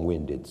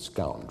 long-winded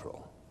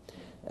scoundrel.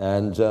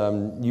 And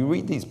you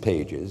read these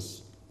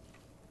pages,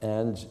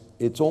 and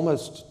it's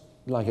almost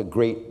like a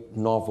great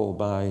novel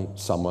by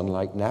someone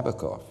like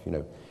Nabokov. You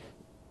know,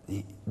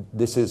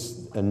 this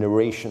is a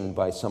narration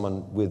by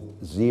someone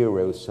with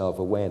zero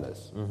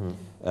self-awareness. Mm-hmm.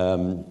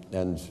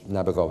 And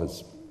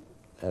Nabokov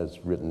has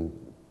written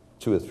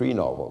 2 or 3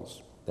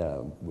 novels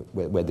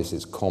where this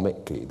is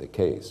comically the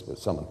case, where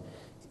someone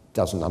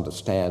doesn't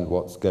understand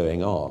what's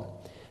going on.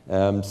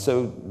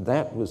 So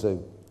that was a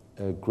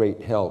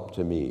great help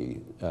to me,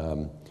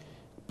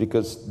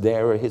 because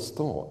there are his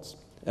thoughts.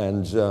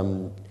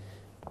 And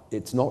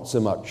it's not so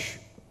much,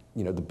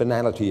 you know, the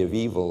banality of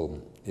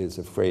evil is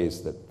a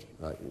phrase that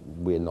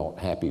we're not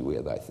happy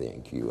with, I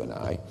think, you and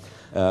I.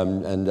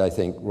 And I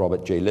think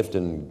Robert J.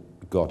 Lifton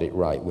got it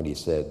right when he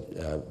said,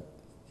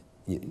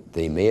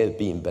 they may have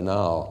been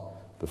banal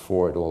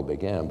before it all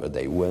began, but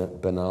they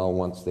weren't banal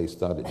once they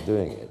started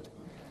doing it.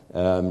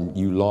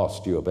 You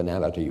lost your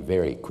banality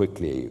very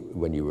quickly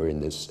when you were in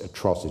this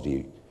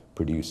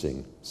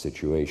atrocity-producing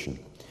situation.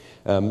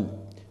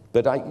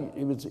 But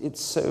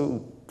it's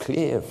so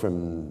clear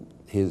from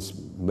his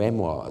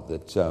memoir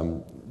that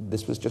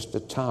this was just a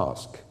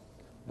task,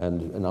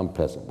 and an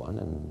unpleasant one,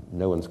 and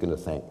no one's going to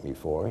thank me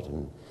for it.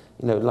 And,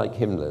 you know, like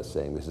Himmler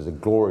saying, this is a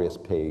glorious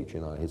page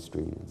in our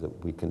history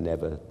that we can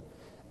never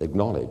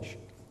acknowledge.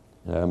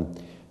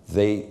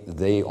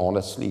 They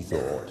honestly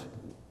thought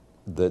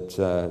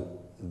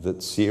that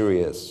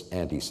serious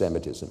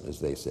anti-Semitism, as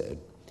they said,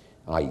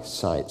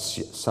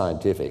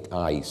 scientific,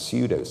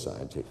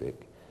 pseudoscientific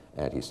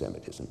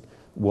anti-Semitism,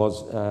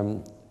 was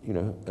you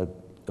know,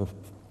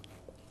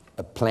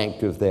 a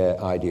plank of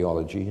their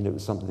ideology, and it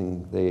was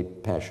something they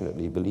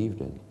passionately believed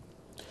in.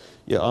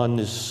 Yeah, on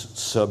this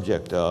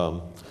subject,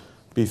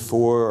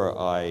 before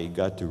I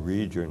got to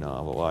read your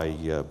novel,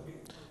 I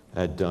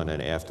had done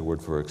an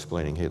afterword for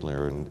Explaining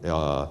Hitler, in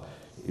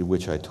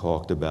which I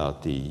talked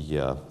about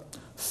the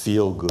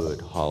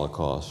feel-good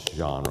Holocaust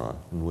genre,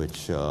 in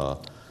which there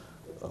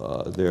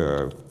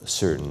are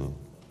certain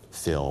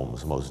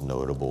films, most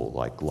notable,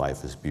 like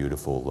Life is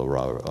Beautiful, the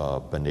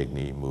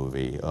Benigni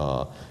movie,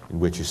 in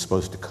which you're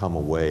supposed to come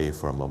away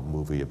from a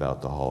movie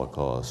about the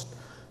Holocaust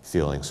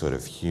feeling sort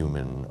of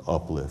human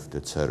uplift,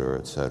 et cetera,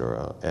 et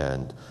cetera.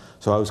 And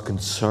so I was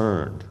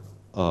concerned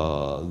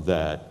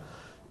that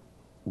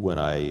when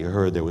I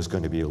heard there was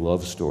going to be a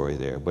love story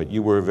there, but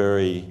you were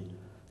very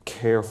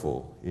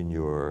careful in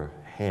your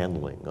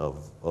handling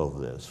of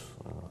this.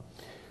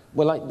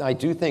 Well, I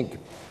do think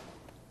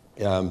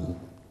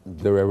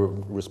there are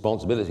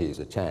responsibilities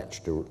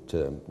attached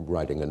to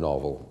writing a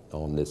novel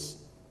on this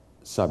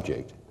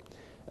subject.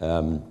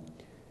 But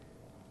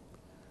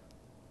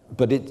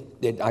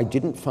I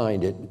didn't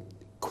find it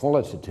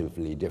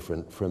qualitatively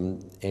different from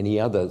any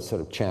other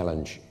sort of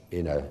challenge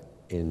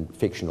in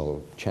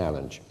fictional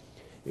challenge.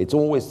 It's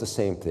always the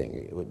same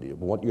thing.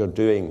 What you're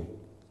doing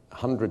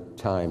 100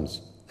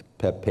 times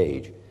per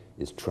page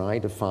is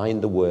trying to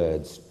find the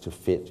words to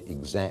fit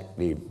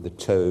exactly the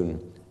tone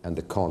and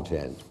the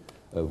content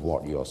of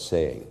what you're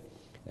saying.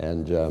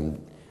 And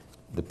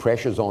the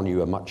pressures on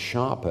you are much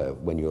sharper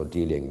when you're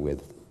dealing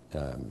with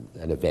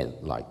an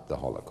event like the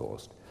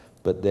Holocaust.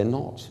 But they're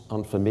not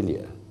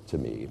unfamiliar to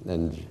me.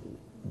 And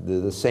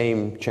the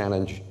same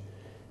challenge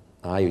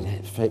I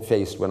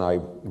faced when I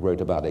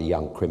wrote about a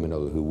young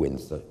criminal who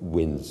wins the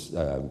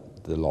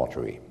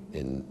lottery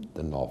in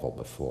the novel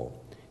before.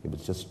 It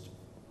was just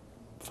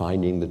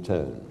finding the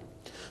tone.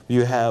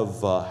 You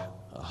have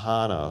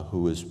Hannah,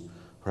 who is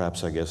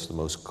perhaps, I guess, the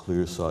most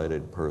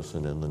clear-sighted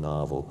person in the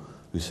novel,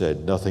 who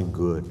said nothing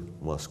good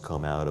must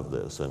come out of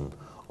this, and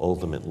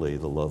ultimately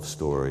the love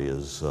story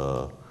is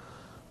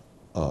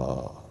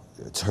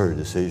it's her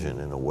decision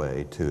in a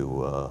way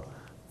to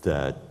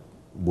that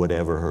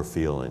whatever her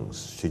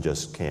feelings, she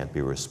just can't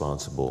be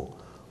responsible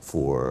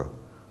for.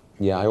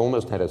 Yeah, I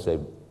almost had to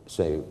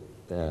say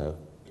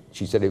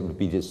she said it would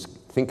be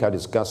think how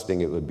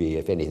disgusting it would be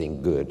if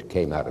anything good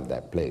came out of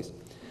that place.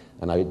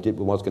 And I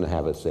was going to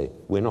have her say,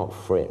 we're not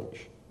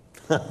French.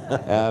 But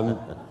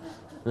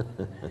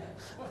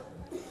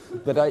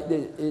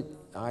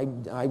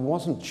I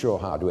wasn't sure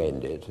how to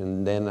end it,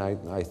 and then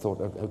I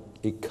thought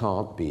it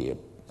can't be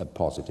a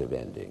positive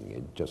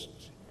ending.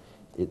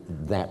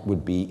 That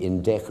would be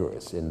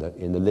indecorous in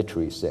the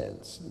literary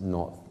sense,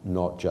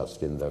 not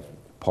just in the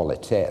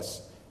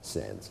politesse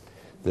sense.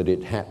 That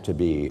it had to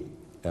be.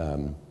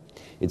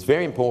 It's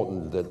very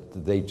important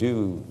that they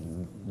do.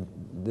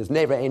 There's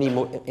never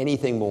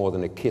anything more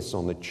than a kiss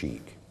on the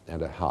cheek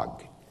and a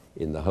hug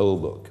in the whole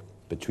book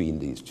between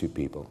these two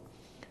people,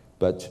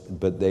 but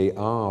they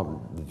are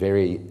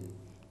very,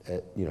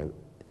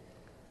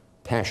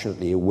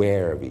 passionately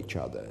aware of each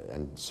other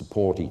and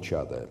support each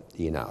other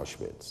in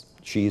Auschwitz.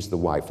 She's the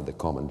wife of the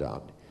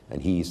commandant,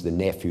 and he's the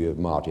nephew of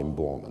Martin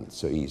Bormann,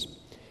 so he's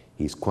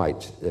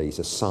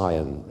a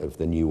scion of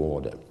the new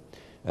order.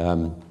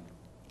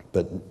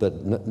 But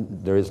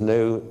there is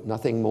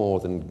nothing more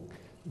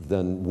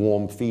than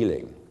warm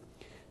feeling.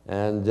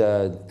 And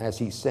as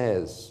he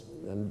says,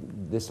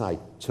 and this I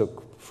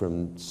took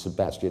from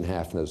Sebastian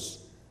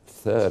Haffner's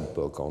third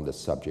book on this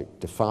subject,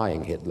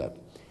 Defying Hitler,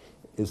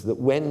 is that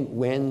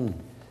when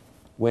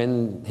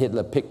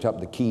Hitler picked up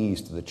the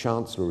keys to the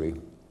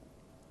Chancellery,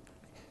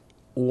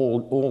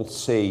 all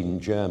sane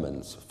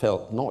Germans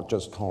felt not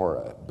just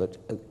horror, but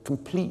a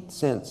complete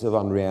sense of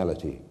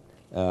unreality.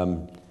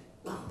 The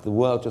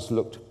world just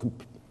looked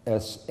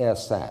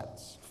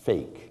ersatz,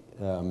 fake.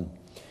 And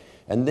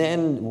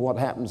then what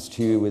happens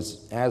to you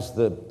is, as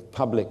the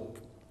public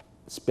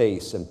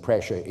space and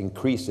pressure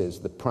increases,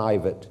 the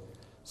private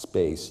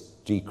space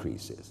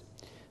decreases.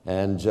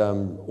 And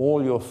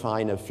all your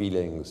finer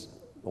feelings,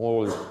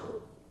 all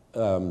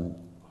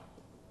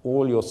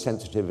your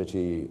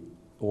sensitivity,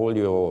 all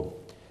your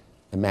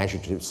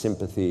imaginative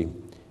sympathy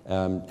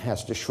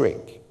has to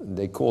shrink.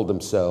 They call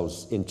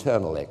themselves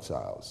internal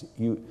exiles.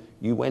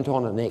 You went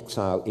on an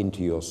exile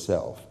into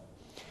yourself.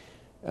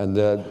 And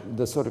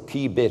the sort of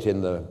key bit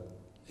in the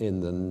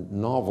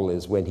novel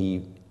is when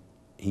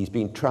he's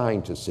been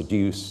trying to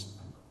seduce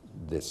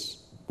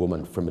this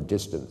woman from a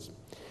distance.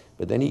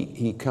 But then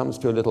he comes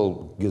to a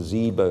little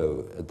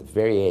gazebo at the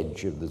very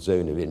edge of the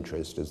zone of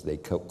interest, as they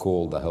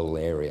call the whole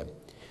area.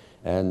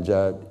 And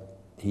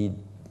he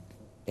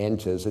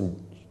enters,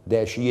 and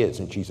there she is,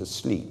 and she's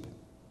asleep.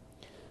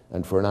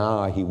 And for an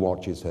hour, he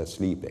watches her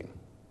sleeping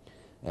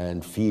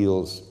and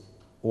feels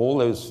all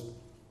those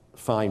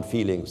fine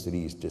feelings that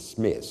he's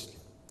dismissed.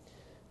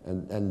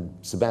 And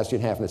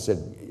Sebastian Haffner said,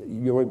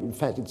 in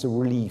fact, it's a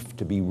relief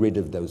to be rid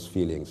of those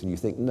feelings. And you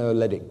think, no,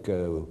 let it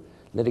go.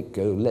 Let it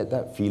go, let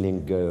that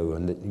feeling go.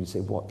 And you say,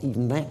 what,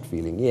 even that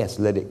feeling? Yes,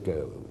 let it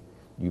go.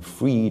 You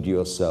freed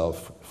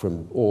yourself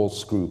from all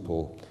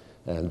scruple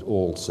and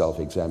all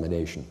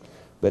self-examination.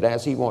 But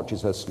as he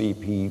watches her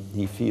sleep,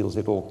 he feels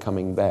it all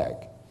coming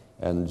back.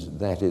 And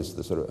that is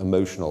the sort of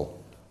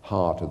emotional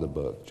heart of the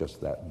book,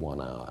 just that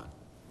 1 hour.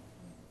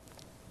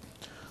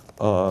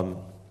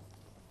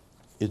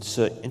 It's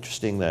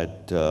interesting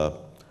that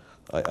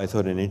I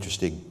thought an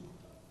interesting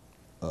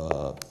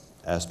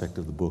aspect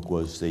of the book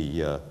was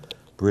the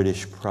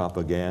British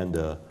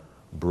propaganda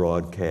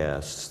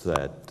broadcasts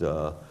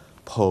that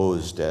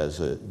posed as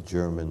a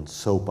German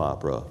soap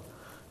opera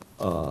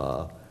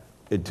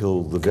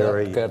until the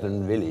very... Gert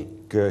and Willy.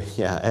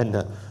 Yeah,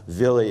 and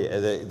Willy,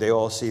 they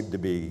all seem to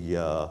be, you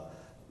know,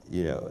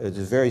 it's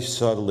very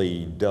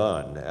subtly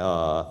done,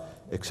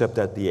 except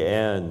at the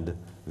end,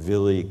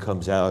 Willy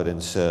comes out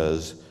and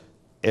says,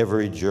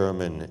 every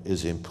German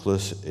is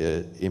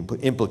implicated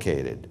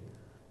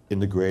in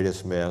the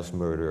greatest mass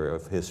murder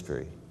of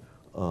history.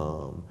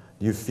 Do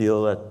you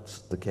feel that's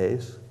the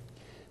case?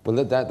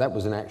 Well, that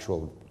was an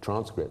actual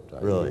transcript I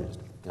Really? used.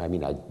 I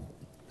mean, I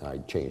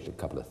changed a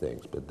couple of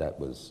things, but that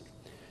was,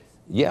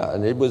 yeah,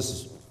 and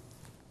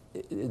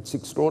it's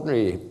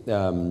extraordinary,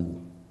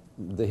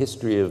 the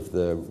history of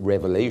the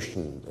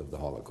revelation of the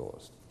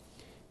Holocaust.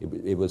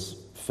 It was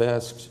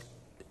first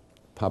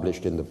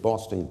published in the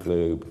Boston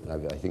Globe, I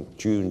think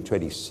June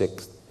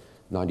 26th,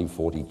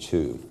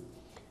 1942,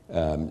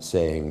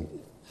 saying,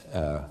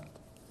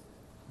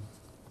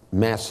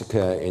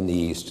 massacre in the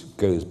East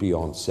goes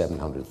beyond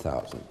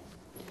 700,000.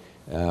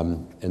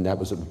 And that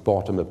was at the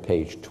bottom of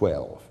page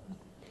 12.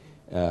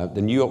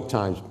 The New York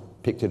Times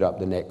picked it up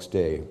the next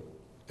day,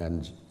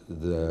 and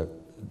the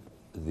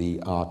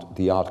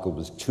article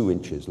was 2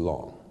 inches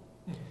long,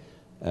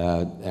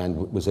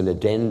 and was an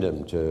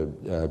addendum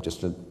to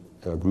just a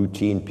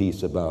routine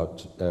piece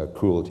about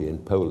cruelty in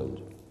Poland.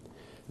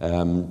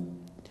 And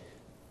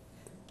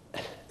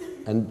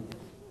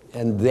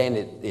then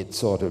it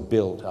sort of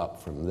built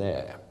up from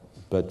there.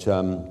 But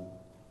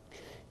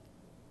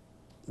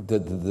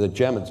the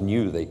Germans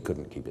knew they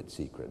couldn't keep it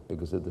secret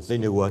because of this. They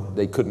knew what?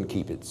 They couldn't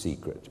keep it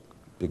secret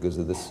because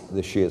of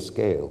the sheer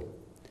scale.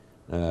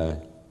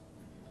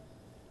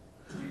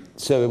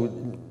 So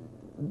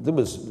there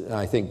was,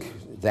 I think,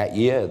 that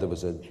year there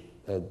was a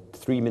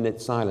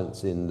 3-minute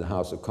silence in the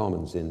House of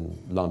Commons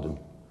in London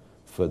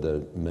for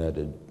the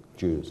murdered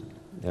Jews.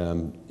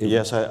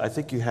 Yes, I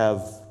think you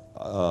have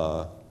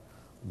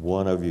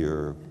one of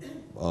your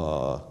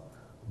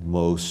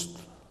most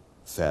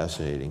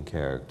fascinating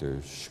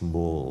characters,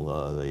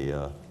 Shmuel,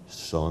 the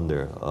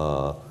Sonder,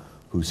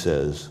 who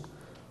says,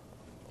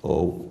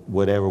 "Oh,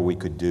 whatever we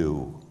could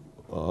do,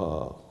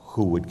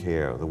 who would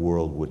care? The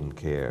world wouldn't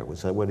care."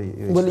 Was that what he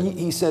said? Well,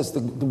 he says the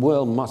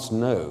world must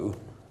know.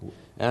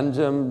 And,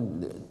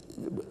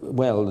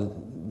 well,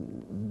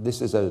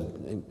 this is a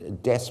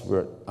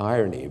desperate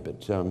irony,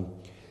 but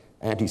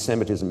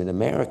anti-Semitism in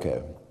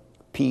America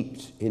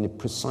peaked in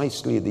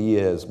precisely the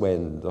years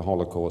when the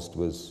Holocaust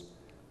was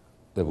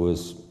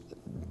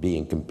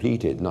being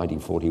completed,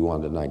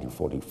 1941 to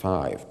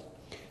 1945.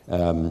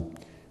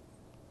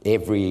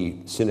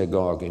 Every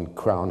synagogue in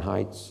Crown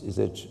Heights,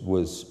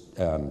 was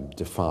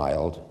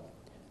defiled,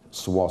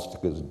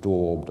 swastikas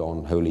daubed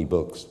on holy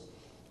books,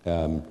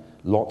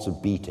 lots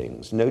of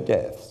beatings, no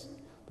deaths,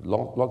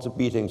 but lots of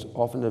beatings,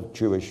 often of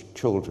Jewish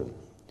children.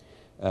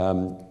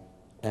 And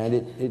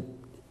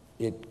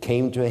it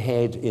came to a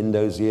head in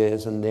those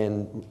years and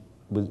then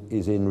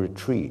is in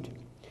retreat.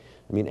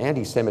 I mean,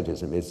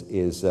 anti-Semitism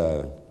is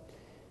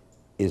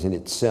in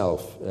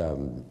itself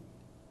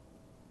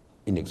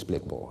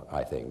inexplicable,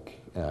 I think.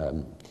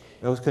 I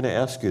was going to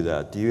ask you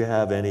that. Do you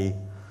have any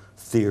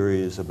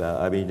theories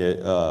about, I mean,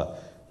 at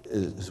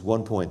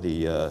one point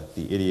the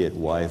idiot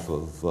wife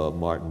of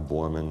Martin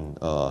Bormann,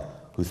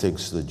 who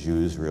thinks the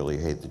Jews really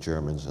hate the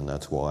Germans and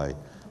that's why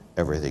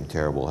everything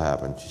terrible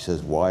happened. She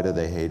says, why do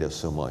they hate us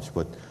so much?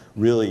 But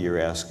really you're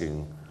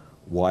asking,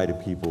 why do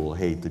people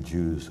hate the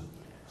Jews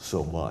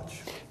so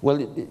much?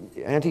 Well,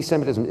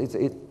 anti-Semitism,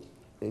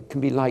 it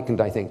can be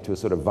likened, I think, to a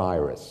sort of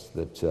virus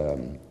that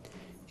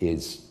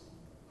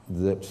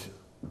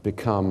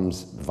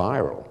becomes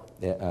viral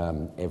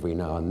every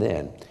now and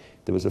then.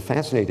 There was a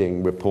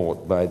fascinating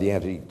report by the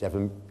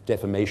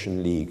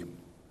Anti-Defamation League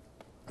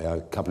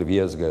a couple of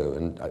years ago,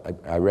 and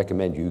I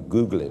recommend you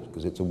Google it,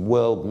 because it's a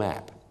world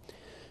map,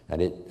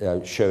 and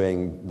it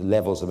showing the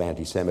levels of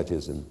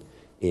anti-Semitism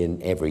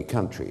in every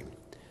country.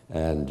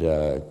 And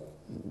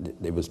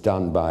it was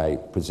done by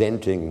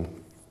presenting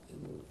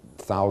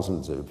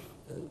thousands of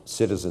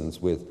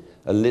citizens with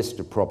a list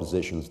of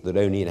propositions that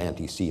only an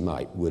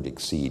anti-Semite would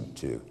accede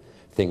to.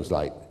 Things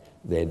like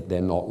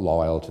they're not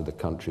loyal to the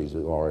countries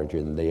of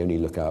origin, they only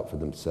look out for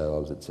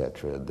themselves,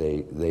 etc.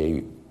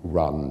 They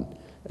run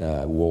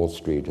Wall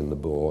Street and the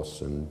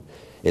Bourse, and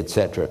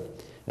etc.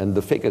 And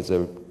the figures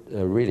are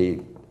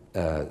really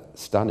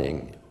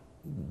stunning.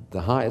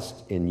 The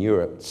highest in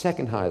Europe,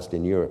 second highest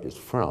in Europe is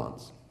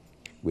France,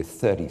 with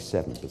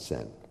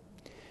 37%.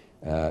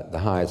 The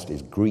highest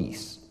is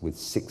Greece, with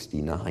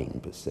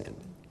 69%.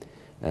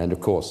 And of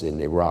course,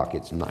 in Iraq,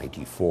 it's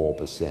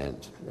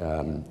 94%.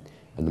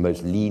 And the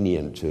most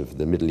lenient of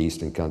the Middle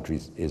Eastern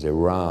countries is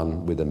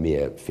Iran, with a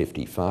mere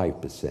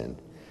 55%.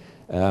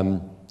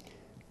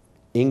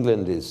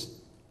 England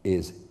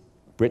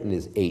Britain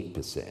is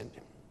 8%,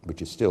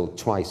 which is still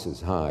twice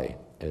as high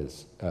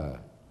as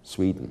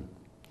Sweden.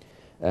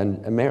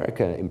 And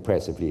America,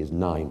 impressively, is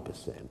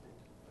 9%.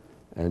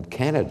 And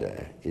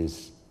Canada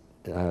is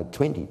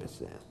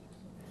 20%.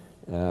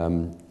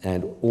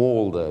 And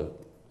all the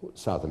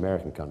South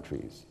American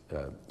countries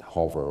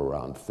hover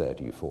around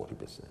 30 or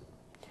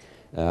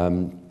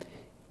 40%.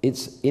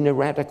 It's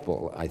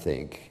ineradicable, I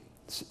think.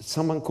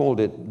 Someone called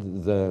it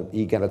the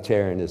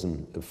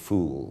egalitarianism of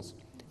fools,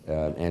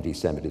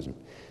 anti-Semitism.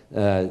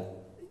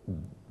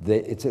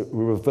 It's a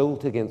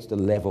revolt against a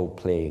level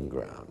playing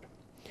ground.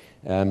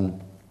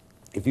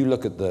 If you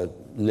look at the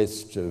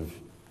list of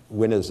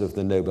winners of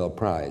the Nobel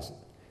Prize,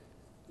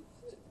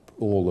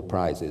 all the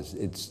prizes,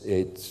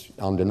 it's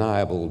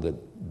undeniable that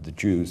the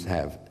Jews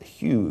have a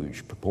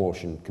huge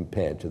proportion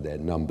compared to their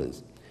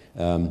numbers.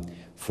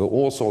 For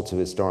all sorts of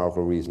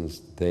historical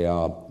reasons, they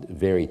are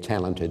very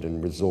talented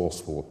and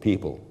resourceful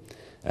people.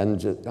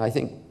 And I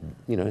think,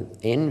 you know,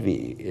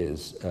 envy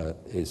is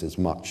as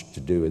much to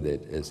do with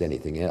it as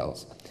anything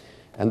else.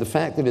 And the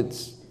fact that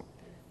it's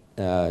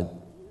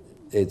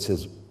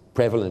as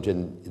prevalent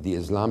in the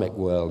Islamic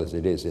world as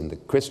it is in the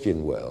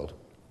Christian world.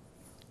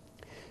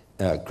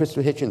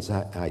 Christopher Hitchens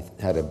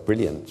had a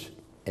brilliant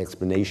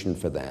explanation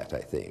for that, I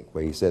think,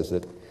 where he says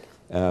that,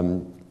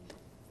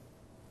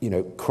 you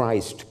know,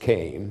 Christ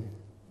came,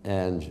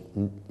 and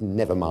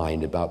never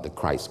mind about the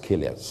Christ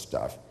killer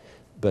stuff,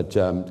 but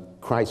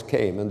Christ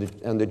came,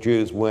 and the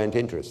Jews weren't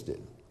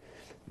interested.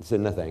 So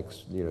no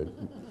thanks, you know.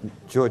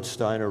 George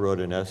Steiner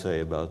wrote an essay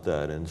about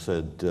that and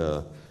said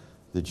the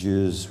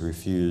Jews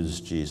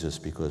refuse Jesus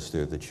because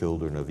they're the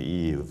children of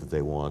Eve.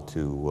 They want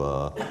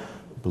to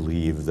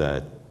believe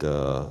that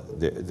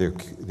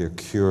they're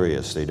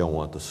curious. They don't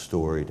want the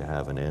story to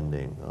have an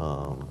ending.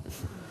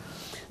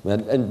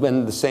 And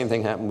when the same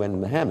thing happened when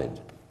Muhammad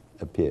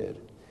appeared.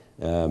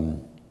 You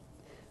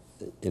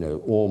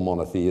know, all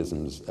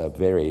monotheisms are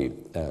very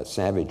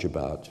savage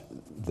about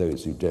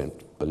those who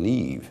don't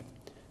believe,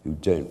 who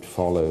don't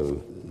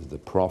follow the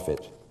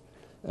prophet.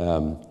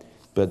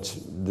 But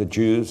the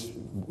Jews,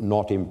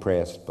 not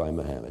impressed by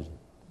Muhammad,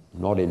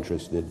 not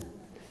interested.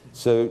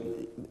 So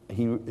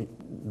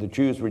the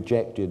Jews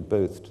rejected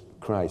both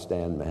Christ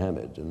and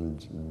Muhammad,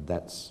 and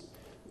that's,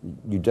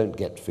 you don't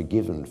get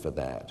forgiven for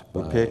that.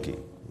 We're picky,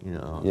 you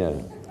know. Yeah.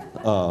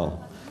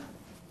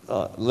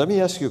 Let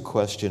me ask you a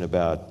question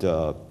about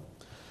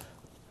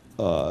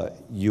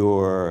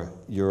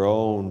your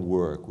own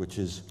work, which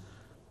is,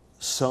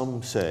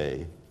 some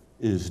say,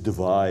 is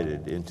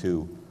divided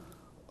into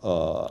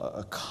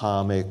a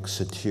comic,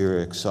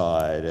 satiric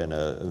side and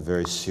a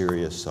very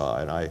serious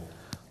side.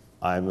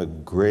 I'm a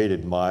great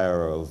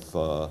admirer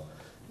of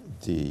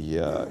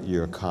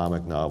your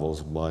comic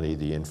novels, Money,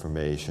 The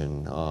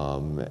Information,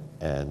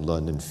 and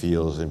London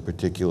Fields in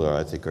particular.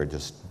 I think are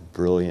just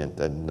brilliant,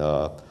 and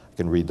I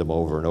can read them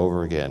over and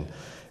over again.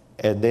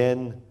 And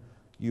then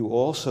you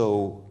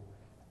also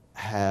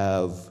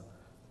have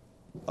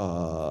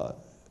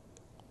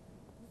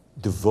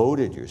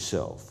devoted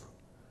yourself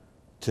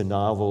to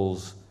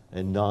novels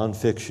and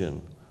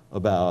nonfiction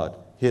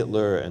about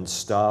Hitler and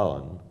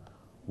Stalin,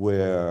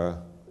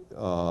 where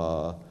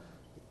the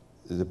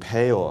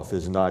payoff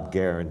is not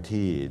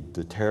guaranteed.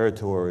 The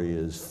territory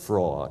is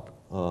fraught.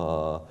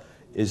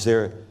 Is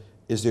there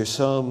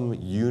some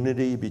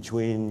unity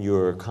between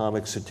your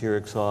comic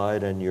satiric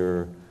side and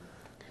your...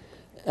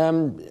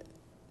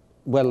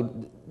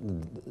 Well,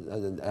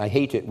 I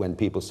hate it when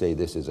people say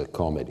this is a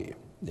comedy.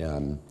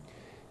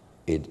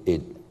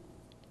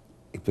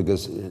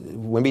 Because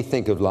when we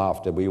think of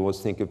laughter, we always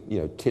think of, you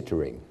know,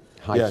 tittering.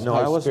 Yeah, no,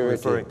 I wasn't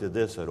referring to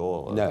this at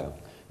all. No.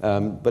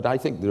 But I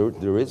think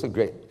there's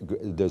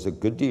a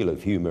good deal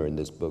of humor in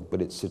this book,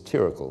 but it's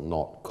satirical,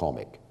 not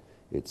comic.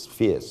 It's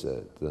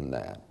fiercer than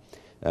that.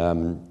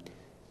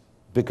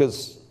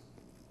 Because,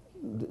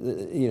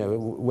 you know,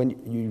 when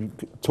you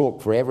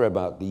talk forever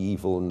about the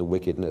evil and the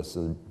wickedness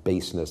and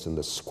baseness and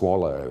the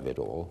squalor of it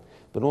all,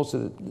 but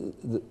also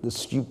the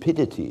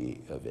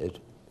stupidity of it,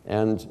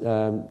 and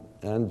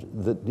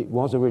that it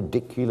was a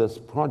ridiculous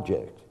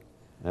project.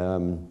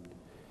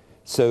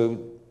 So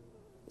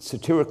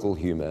satirical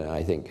humor,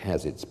 I think,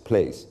 has its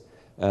place.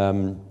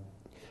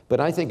 But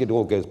I think it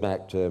all goes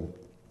back to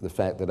the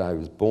fact that I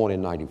was born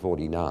in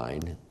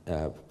 1949,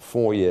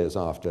 4 years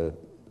after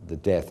the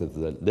death of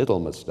the little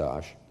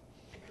moustache,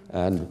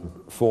 and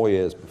 4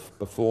 years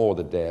before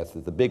the death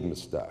of the big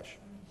moustache,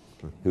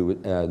 who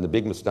the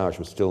big moustache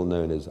was still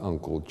known as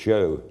Uncle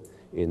Joe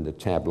in the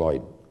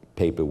tabloid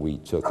paper we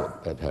took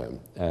at home.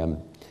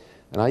 And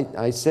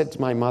I said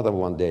to my mother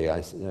one day,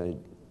 I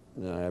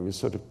was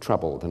sort of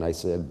troubled, and I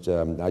said,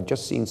 I'd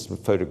just seen some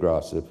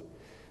photographs of,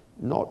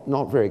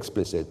 not very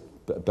explicit,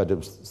 but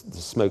of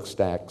the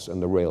smokestacks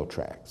and the rail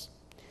tracks.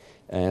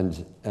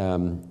 And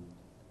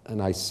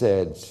I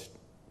said,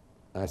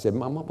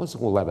 Mum, what was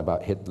all that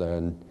about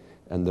Hitler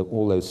and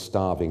all those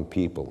starving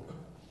people?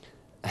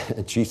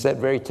 And she said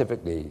very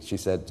typically, she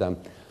said,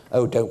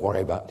 oh, don't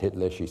worry about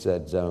Hitler. She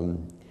said,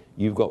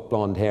 you've got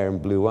blonde hair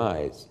and blue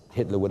eyes.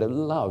 Hitler would have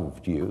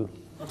loved you.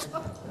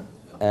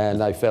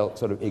 And I felt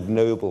sort of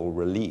ignoble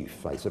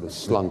relief. I sort of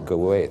slunk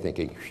away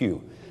thinking,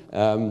 phew.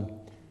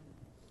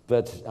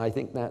 But I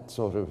think that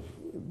sort of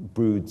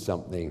brewed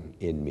something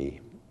in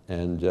me.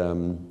 And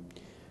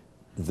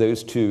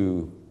those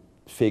two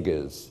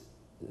figures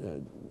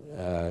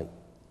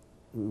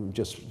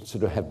just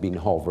sort of have been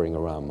hovering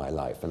around my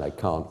life, and I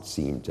can't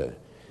seem to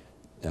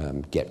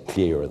get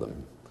clear of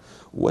them.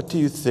 What do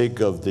you think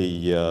of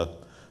the,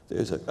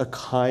 there's a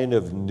kind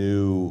of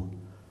new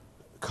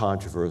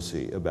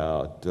controversy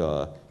about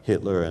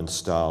Hitler and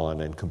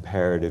Stalin and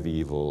comparative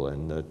evil,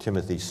 and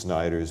Timothy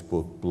Snyder's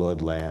book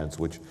Bloodlands,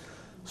 which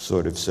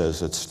sort of says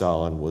that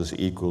Stalin was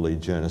equally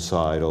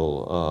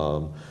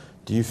genocidal.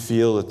 Do you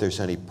feel that there's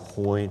any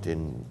point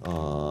in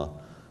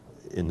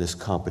this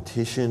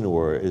competition,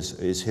 or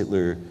is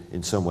Hitler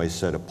in some way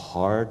set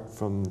apart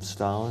from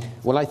Stalin?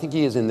 Well, I think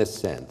he is in this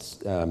sense.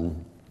 I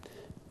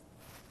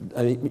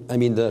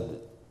mean,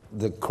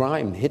 the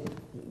crime,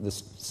 the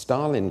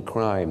Stalin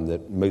crime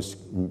that most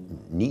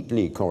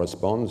neatly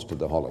corresponds to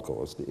the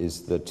Holocaust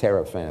is the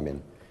terror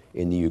famine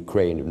in the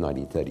Ukraine of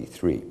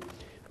 1933,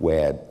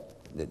 where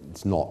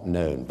it's not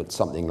known, but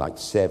something like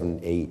 7,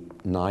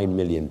 8, 9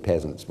 million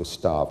peasants were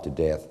starved to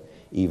death,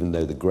 even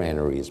though the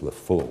granaries were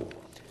full.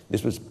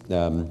 This was,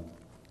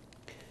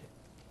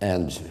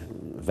 and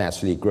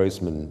Vasily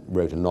Grossman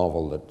wrote a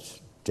novel that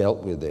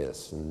dealt with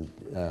this, and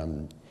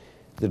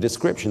the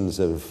descriptions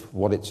of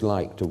what it's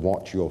like to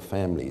watch your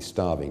family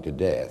starving to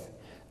death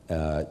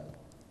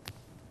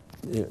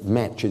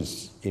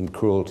matches in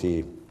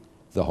cruelty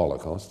the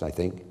Holocaust, I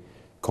think,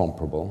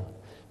 comparable.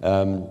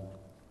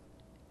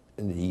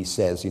 And he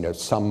says, you know,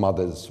 some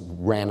mothers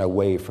ran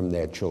away from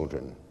their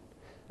children.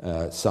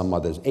 Some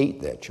mothers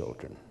ate their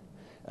children.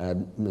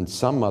 And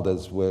some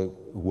mothers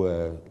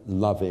were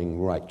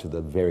loving right to the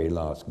very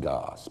last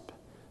gasp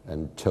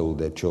and told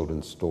their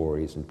children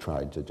stories and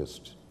tried to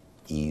just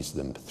ease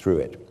them through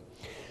it.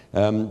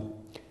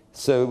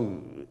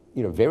 So,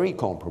 you know, very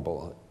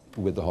comparable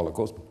with the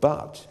Holocaust,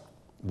 but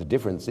the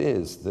difference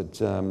is that,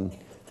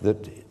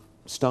 that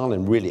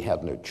Stalin really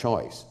had no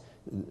choice.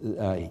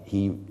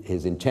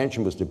 His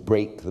intention was to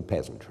break the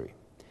peasantry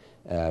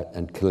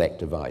and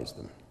collectivize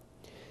them.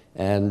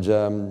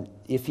 And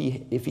if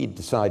he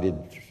decided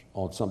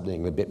on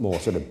something a bit more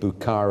sort of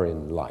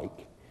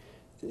Bukharin-like,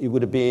 it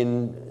would have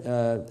been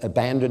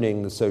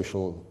abandoning the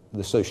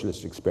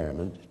socialist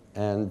experiment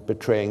and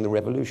betraying the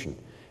revolution.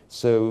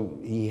 So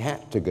he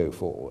had to go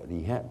forward.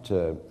 He had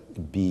to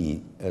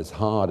be as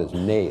hard as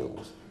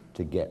nails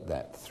to get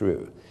that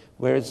through.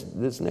 Whereas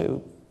there's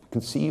no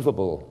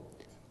conceivable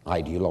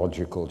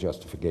ideological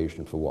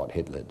justification for what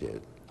Hitler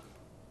did.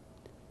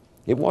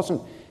 It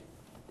wasn't,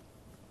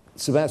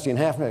 Sebastian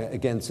Haffner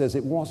again says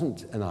it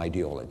wasn't an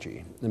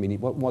ideology. I mean,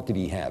 what did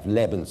he have?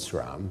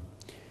 Lebensraum.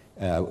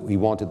 He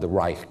wanted the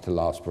Reich to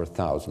last for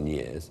 1,000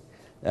 years.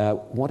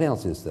 What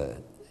else is there?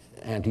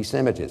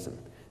 Anti-Semitism.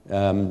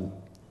 And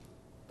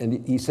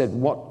he said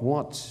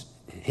what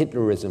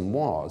Hitlerism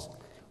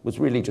was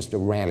really just a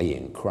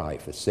rallying cry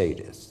for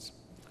sadists.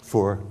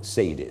 For?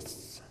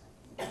 Sadists.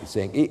 He's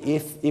saying,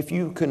 if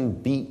you can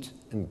beat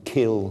and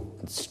kill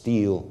and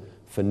steal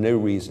for no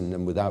reason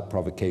and without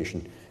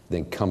provocation,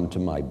 then come to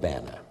my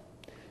banner.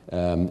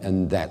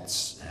 And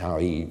that's how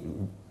he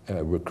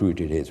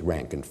recruited his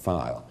rank and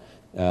file.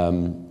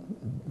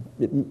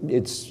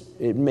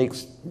 It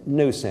makes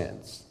no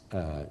sense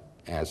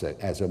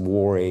as a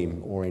war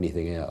aim or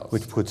anything else.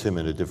 Which puts him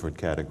in a different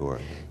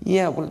category.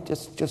 Yeah, well,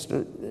 just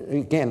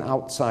again,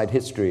 outside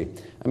history.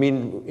 I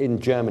mean, in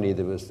Germany,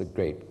 there was the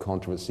great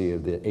controversy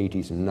of the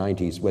 80s and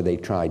 90s where they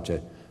tried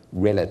to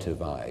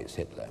relativize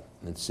Hitler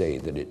and say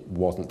that it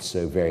wasn't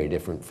so very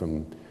different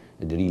from,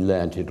 that he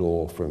learned it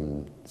all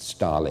from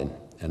Stalin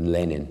and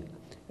Lenin,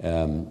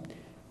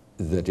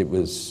 that it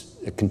was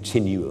a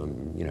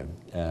continuum, you know.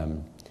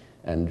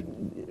 And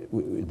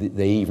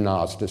they even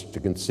asked us to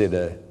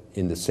consider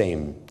in the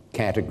same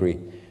category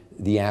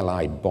the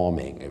Allied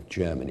bombing of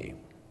Germany,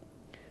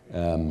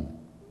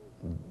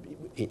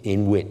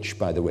 in which,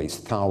 by the way,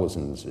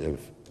 thousands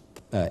of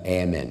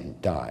airmen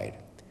died.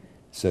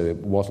 So it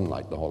wasn't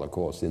like the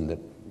Holocaust in that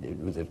it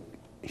was a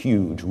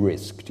huge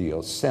risk to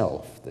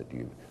yourself that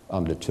you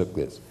undertook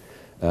this.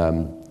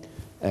 And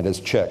as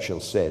Churchill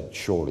said,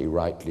 surely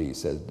rightly, he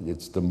said,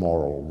 it's the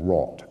moral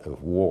rot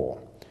of war.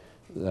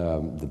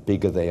 The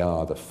bigger they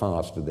are, the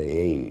faster they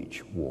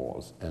age,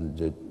 wars.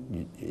 And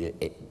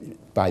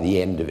by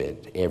the end of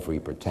it, every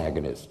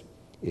protagonist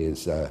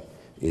is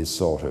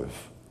sort of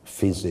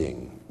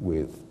fizzing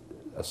with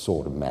a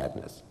sort of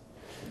madness.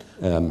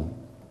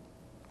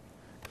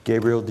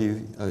 Gabriel,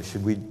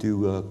 should we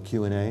do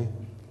Q&A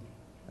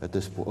at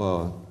this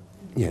point?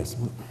 Yes.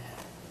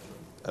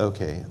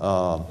 Okay.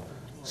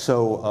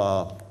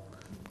 So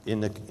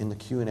in the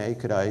Q&A,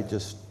 could I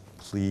just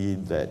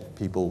plead that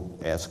people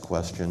ask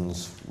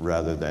questions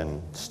rather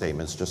than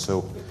statements, just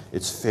so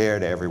it's fair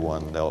to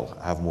everyone? They'll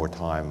have more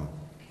time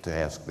to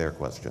ask their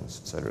questions,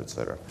 et cetera, et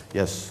cetera.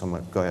 Yes,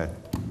 someone, go ahead.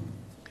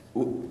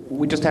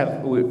 We're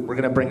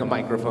going to bring a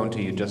microphone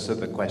to you just so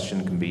the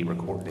question can be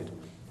recorded.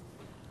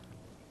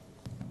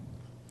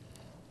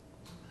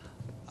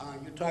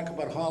 You talk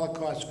about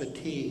Holocaust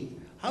fatigue.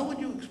 How would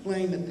you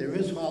explain that there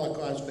is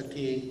Holocaust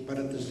fatigue, but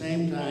at the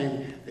same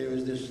time there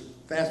is this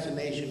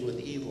fascination with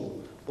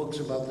evil? Books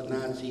about the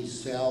Nazis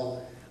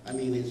sell. I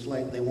mean, it's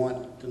like they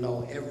want to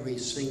know every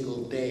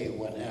single day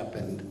what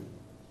happened.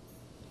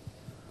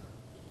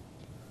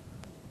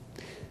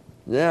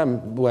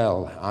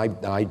 Well,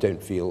 I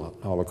don't feel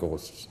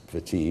Holocaust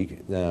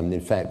fatigue.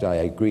 In fact, I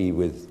agree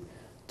with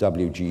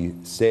W.G.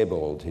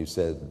 Sebald, who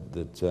said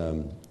that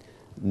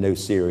no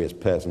serious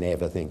person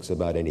ever thinks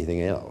about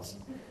anything else.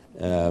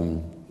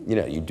 You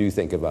know, you do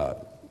think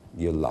about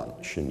your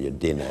lunch and your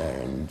dinner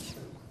and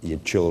your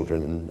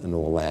children and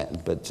all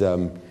that,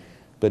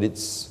 but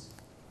it's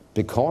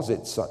because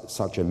it's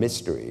such a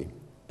mystery.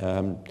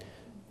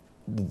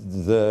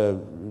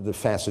 The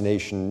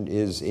fascination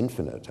is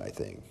infinite, I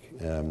think.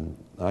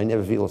 I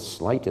never feel the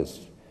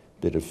slightest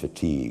bit of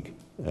fatigue.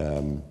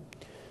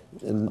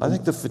 I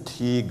think the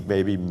fatigue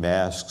maybe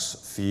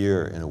masks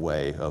fear in a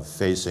way of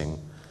facing,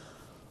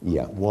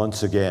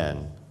 once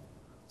again,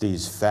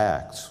 these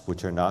facts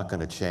which are not going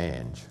to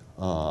change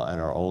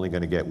and are only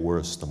going to get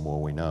worse the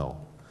more we know.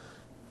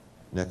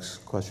 Next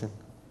question?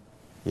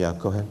 Yeah,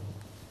 go ahead.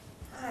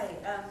 Hi. Wait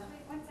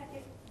 1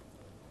 second.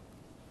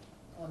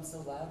 Oh, I'm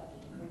so loud.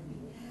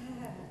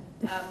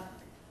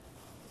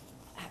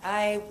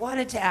 I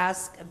wanted to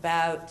ask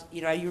about,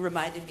 you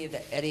reminded me of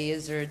the Eddie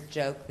Izzard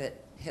joke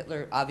that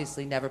Hitler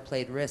obviously never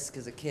played Risk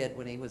as a kid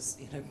when he was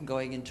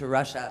going into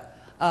Russia.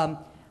 I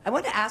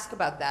wanted to ask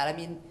about that. I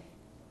mean,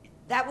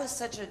 that was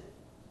such a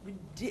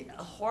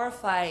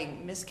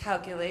horrifying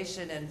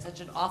miscalculation and such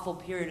an awful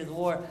period of the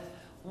war.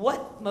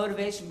 What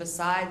motivation,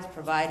 besides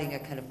providing a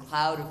kind of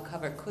cloud of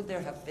cover, could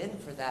there have been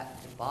for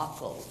that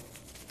debacle?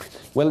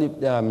 Well,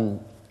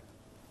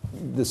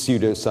 the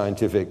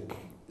pseudo-scientific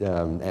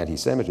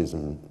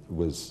anti-Semitism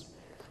was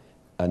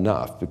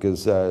enough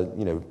because,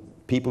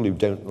 people who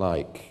don't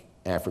like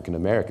African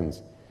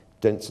Americans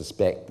don't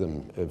suspect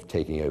them of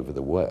taking over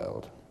the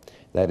world.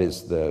 That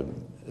is the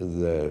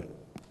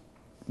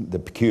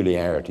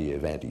peculiarity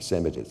of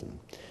anti-Semitism.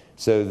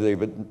 So they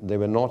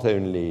were not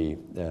only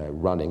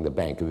running the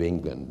Bank of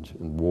England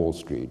and Wall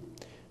Street,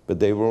 but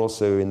they were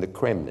also in the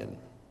Kremlin.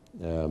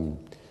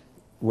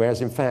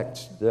 Whereas in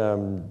fact,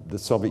 the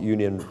Soviet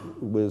Union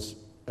was,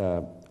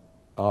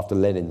 after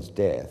Lenin's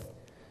death,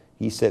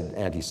 he said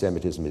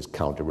anti-Semitism is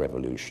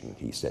counter-revolution,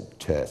 he said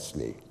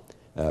tersely,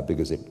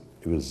 because it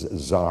was a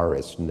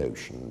czarist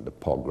notion, the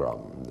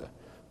pogrom, the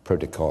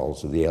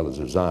protocols of the Elders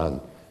of Zion,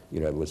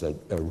 it was a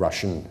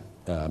Russian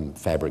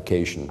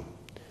fabrication,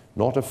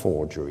 not a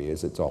forgery,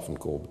 as it's often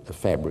called, a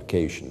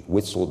fabrication,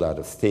 whistled out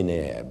of thin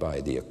air by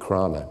the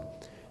Okhrana,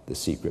 the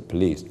secret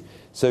police.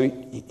 So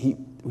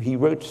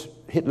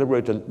Hitler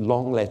wrote a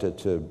long letter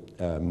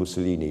to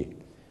Mussolini,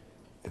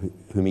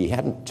 whom he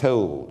hadn't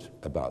told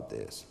about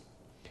this,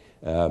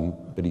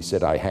 but he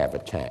said, I have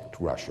attacked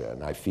Russia,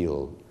 and I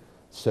feel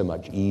so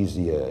much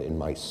easier in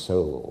my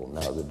soul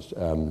now that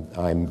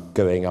I'm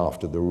going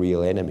after the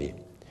real enemy.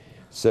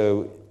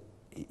 So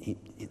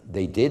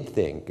they did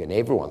think, and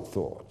everyone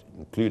thought,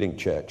 including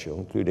Churchill,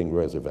 including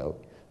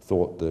Roosevelt,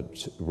 thought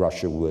that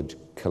Russia would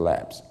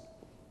collapse,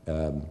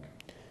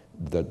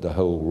 that the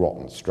whole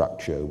rotten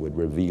structure would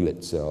reveal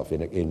itself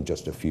in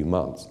just a few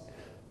months.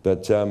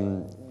 But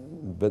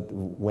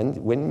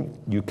when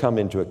you come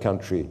into a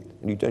country,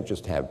 and you don't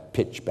just have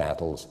pitch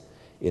battles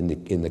in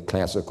the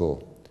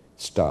classical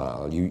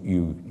style,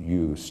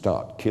 you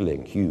start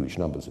killing huge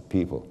numbers of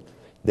people,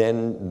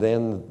 then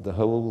the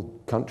whole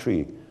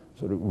country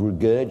sort of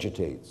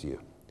regurgitates you.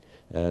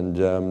 And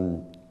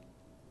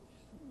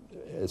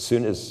as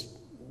soon as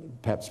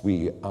perhaps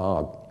we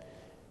are,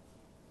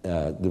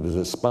 there was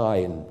a spy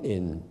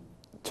in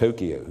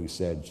Tokyo who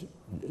said,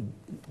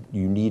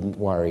 you needn't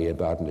worry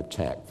about an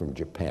attack from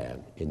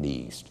Japan in the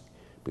east,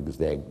 because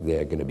they're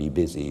going to be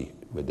busy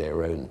with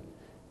their own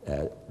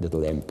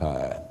little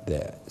empire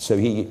there. So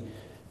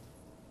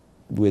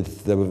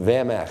with the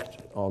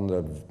Wehrmacht on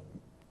the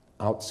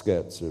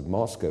outskirts of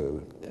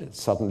Moscow,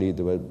 suddenly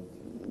there were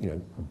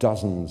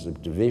dozens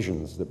of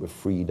divisions that were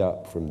freed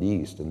up from the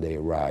east, and they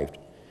arrived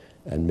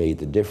and made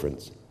the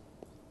difference.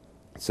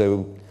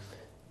 So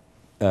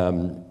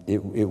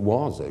it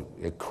was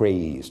a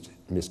crazed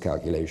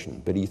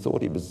miscalculation, but he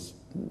thought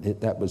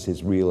that was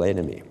his real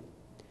enemy,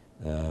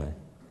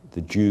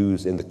 the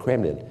Jews in the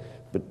Kremlin.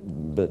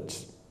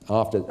 But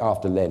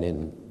after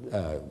Lenin,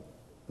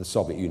 the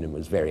Soviet Union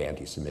was very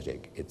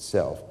anti-Semitic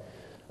itself,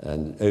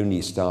 and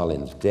only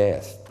Stalin's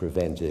death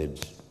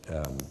prevented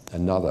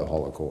another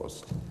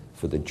Holocaust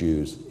for the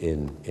Jews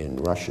in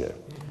Russia.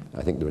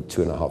 I think there were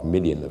 2.5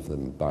 million of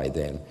them by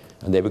then,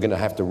 and they were going to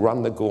have to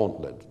run the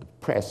gauntlet, the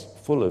press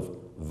full of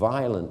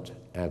violent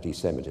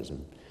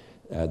anti-Semitism.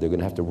 They're going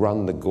to have to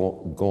run the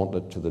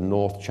gauntlet to the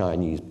North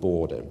Chinese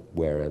border,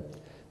 where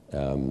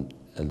a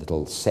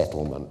little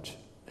settlement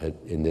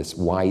in this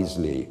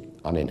wisely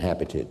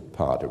uninhabited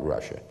part of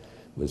Russia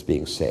was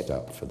being set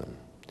up for them.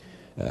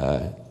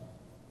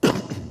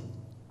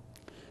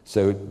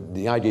 So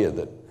the idea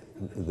that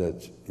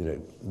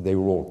they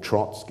were all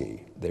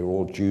Trotsky, they were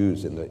all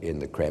Jews in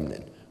the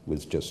Kremlin,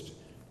 was just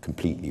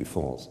completely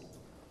false.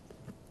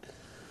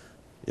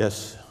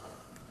 Yes.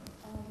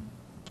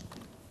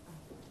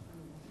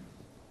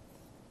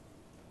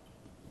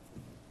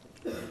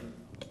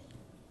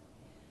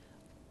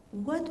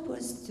 What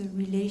was the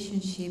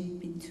relationship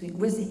between,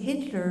 was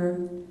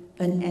Hitler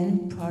an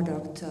end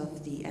product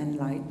of the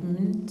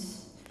Enlightenment?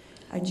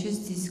 I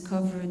just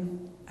discovered,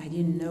 I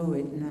didn't know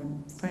it, and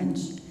I'm French,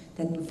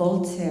 that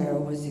Voltaire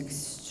was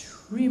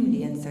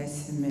extremely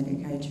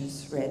anti-Semitic. I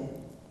just read.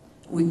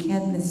 We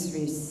can't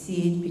necessarily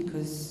see it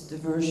because the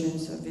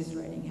versions of his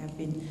writing have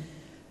been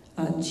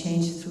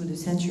changed through the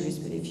centuries,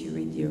 but if you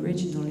read the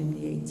original in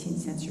the 18th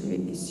century,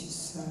 it's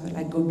just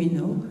like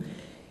Gobineau.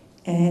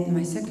 And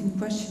my second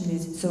question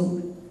is,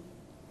 so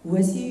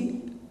was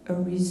he a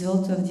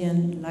result of the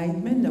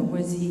Enlightenment, or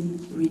was he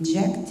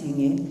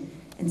rejecting it?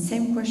 And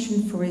same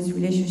question for his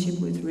relationship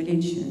with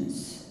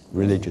religions.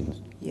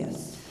 Religions?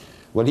 Yes.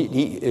 Well,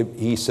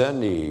 he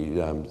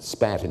certainly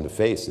spat in the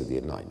face of the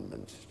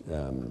Enlightenment.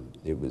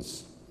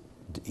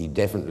 He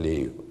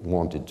definitely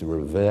wanted to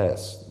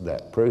reverse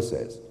that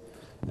process.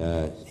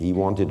 He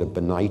wanted a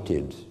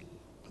benighted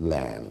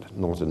land,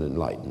 not an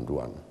enlightened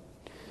one.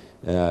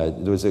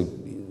 There was a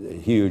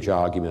huge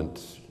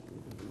argument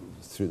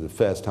through the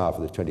first half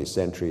of the 20th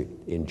century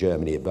in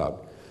Germany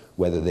about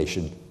whether they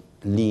should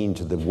lean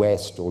to the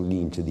West or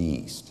lean to the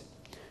East.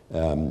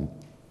 The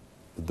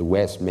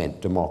West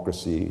meant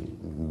democracy,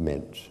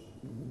 meant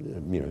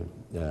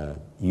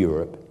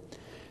Europe,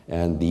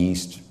 and the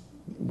East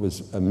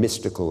was a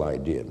mystical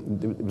idea.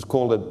 It was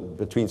called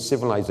between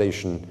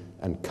civilization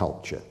and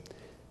culture.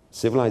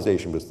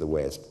 Civilization was the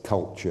West,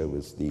 culture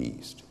was the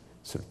East,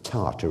 sort of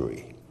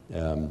Tartary.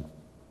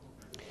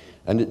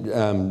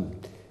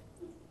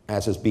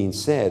 As has been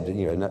said,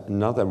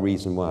 another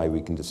reason why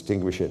we can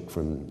distinguish it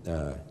from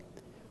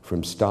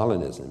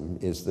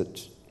Stalinism is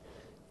that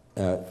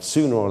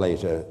sooner or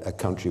later a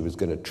country was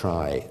going to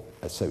try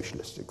a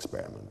socialist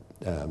experiment.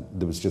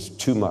 There was just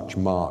too much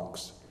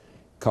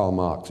Karl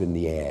Marx in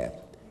the air.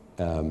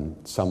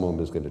 Someone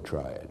was going to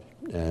try it.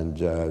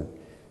 And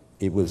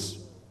it was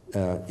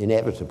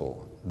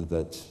inevitable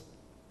that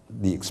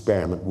the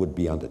experiment would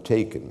be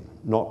undertaken.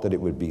 Not that it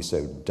would be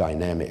so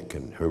dynamic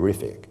and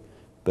horrific,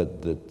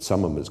 but that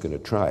someone was going to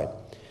try it.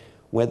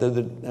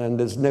 And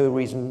there's no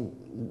reason,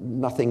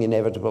 nothing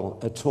inevitable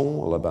at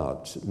all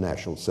about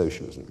National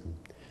Socialism.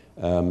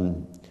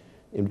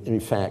 In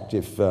fact,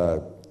 if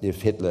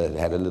Hitler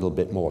had a little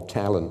bit more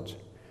talent,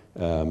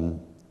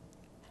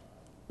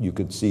 you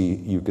could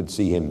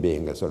see him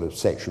being a sort of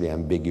sexually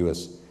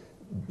ambiguous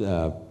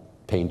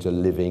painter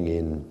living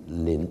in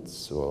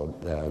Linz or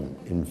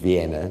in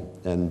Vienna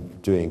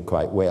and doing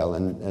quite well,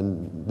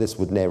 and this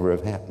would never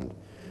have happened.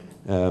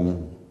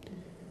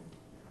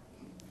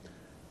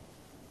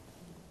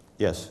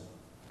 Yes.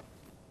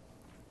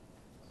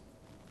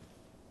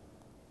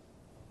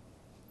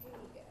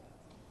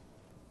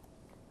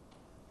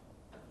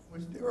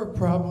 Was there a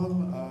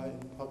problem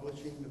in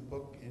publishing the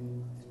book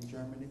in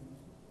Germany?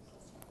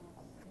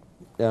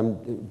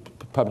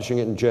 Publishing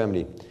it in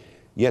Germany?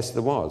 Yes,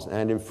 there was,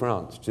 and in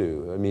France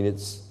too. I mean,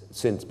 it's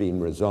since been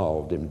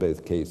resolved in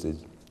both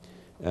cases.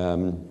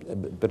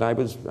 But I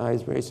was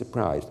very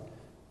surprised,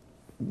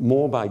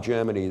 more by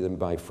Germany than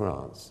by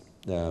France,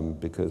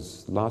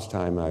 because last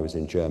time I was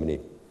in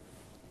Germany,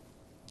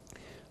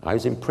 I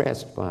was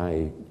impressed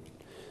by,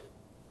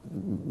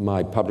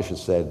 my publisher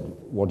said,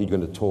 what are you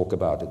going to talk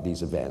about at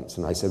these events?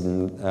 And I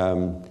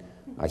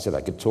said,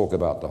 I could talk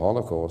about the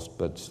Holocaust,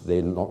 but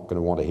they're not going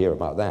to want to hear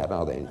about that,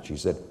 are they? And she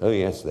said, oh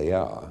yes, they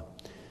are.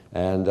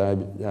 And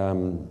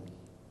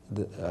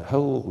the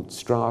whole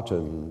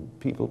stratum,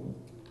 people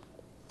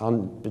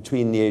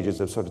between the ages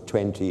of sort of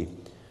 20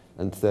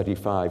 and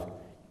 35,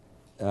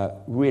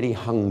 really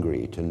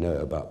hungry to know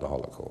about the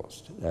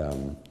Holocaust,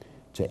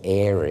 to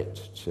air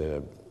it,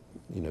 to,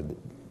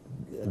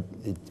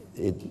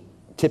 it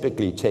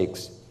typically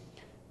takes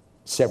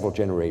several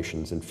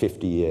generations and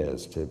 50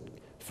 years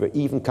for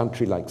even a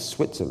country like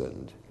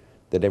Switzerland,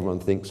 that everyone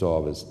thinks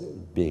of as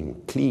being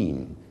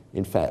clean,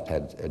 in fact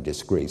had a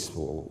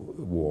disgraceful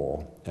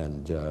war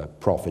and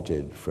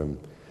profited from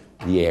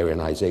the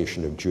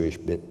Aryanization of Jewish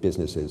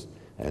businesses,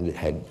 and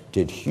it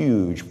did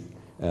huge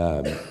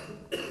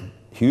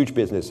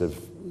business of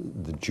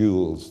the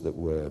jewels that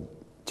were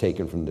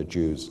taken from the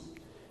Jews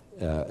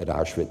at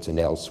Auschwitz and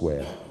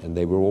elsewhere, and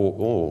they were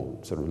all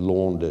sort of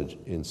laundered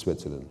in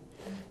Switzerland.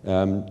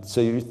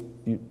 So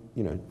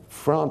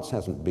France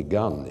hasn't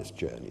begun this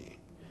journey,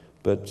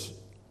 but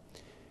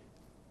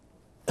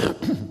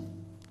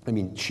I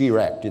mean,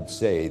 Chirac did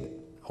say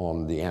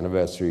on the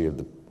anniversary of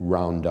the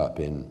roundup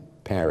in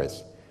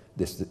Paris,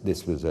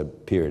 this was a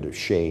period of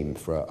shame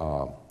for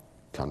our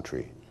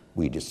country.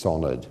 We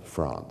dishonored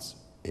France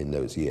in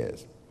those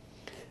years.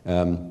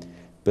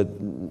 But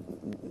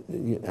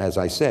as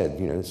I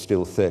said,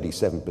 still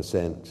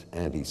 37%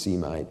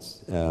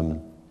 anti-Semites.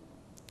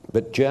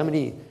 But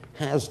Germany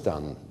has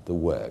done the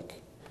work,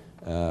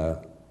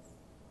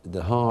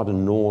 the hard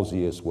and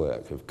nauseous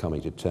work of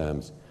coming to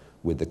terms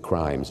with the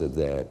crimes of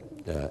their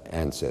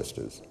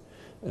ancestors.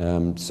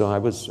 So I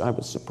was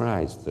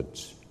surprised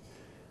that,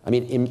 I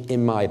mean,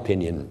 in my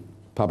opinion,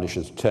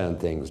 publishers turn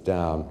things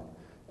down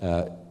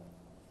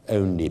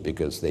only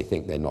because they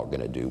think they're not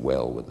going to do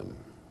well with them.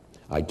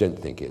 I don't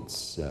think it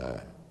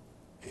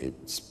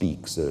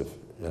speaks of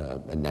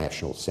a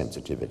national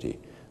sensitivity.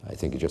 I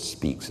think it just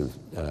speaks of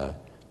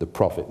the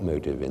profit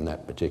motive in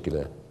that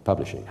particular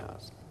publishing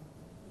house.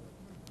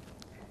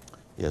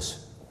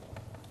 Yes?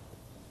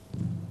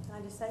 Can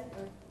I just say it,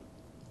 or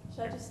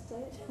should I just say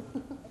it?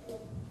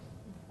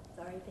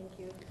 Sorry, thank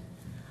you.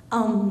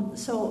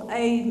 So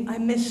I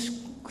miss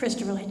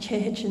Christopher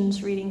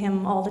Hitchens, reading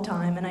him all the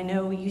time, and I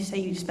know you say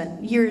you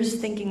spent years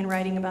thinking and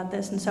writing about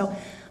this, and so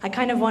I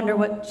kind of wonder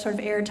what sort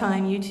of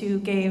airtime you two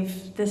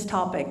gave this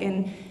topic,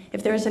 and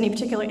if there was any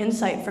particular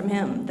insight from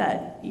him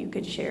that you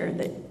could share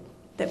that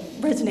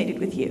resonated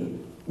with you.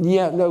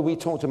 Yeah, no, we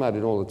talked about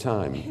it all the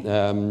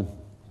time.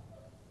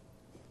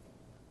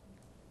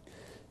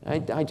 I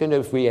don't know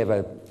if we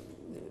ever,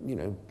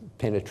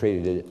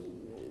 penetrated it,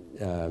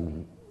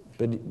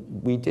 but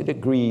we did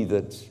agree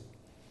that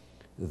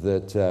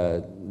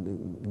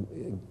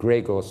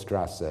Gregor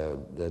Strasser,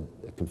 the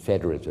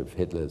Confederate of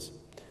Hitler's,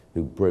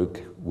 who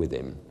broke with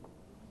him,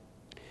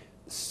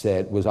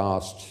 was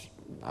asked,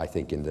 I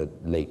think in the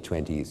late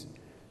 20s,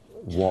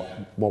 what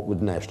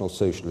would National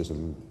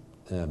Socialism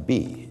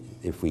be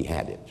if we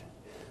had it?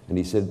 And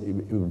he said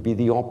it would be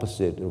the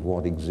opposite of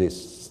what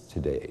exists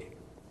today.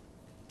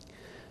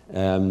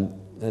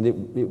 And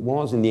it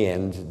was, in the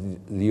end,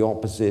 the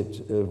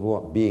opposite of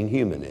what being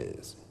human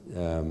is.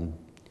 And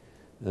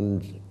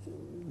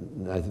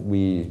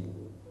we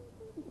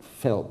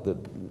felt that,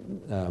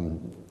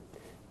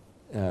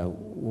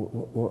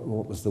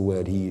 what was the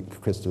word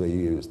Christopher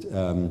used?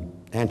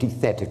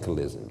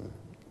 Antitheticalism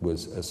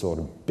was a sort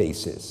of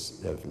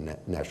basis of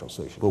National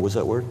Socialism. What was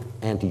that word?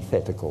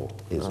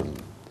 Antitheticalism,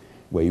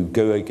 where you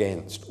go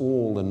against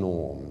all the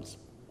norms.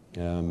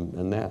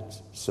 And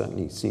that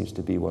certainly seems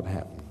to be what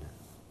happened.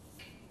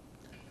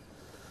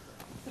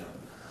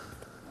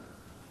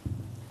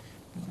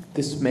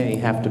 This may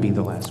have to be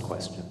the last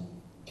question.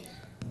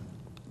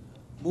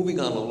 Moving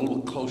on a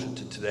little closer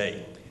to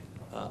today,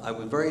 I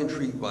was very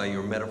intrigued by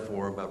your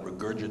metaphor about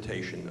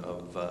regurgitation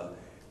of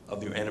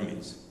your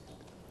enemies.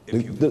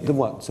 The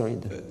what? Sorry.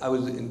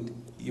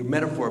 Your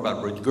metaphor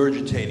about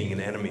regurgitating an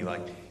enemy,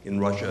 like in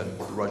Russia,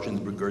 the Russians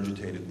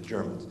regurgitated the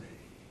Germans.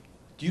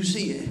 Do you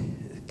see,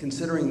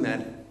 considering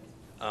that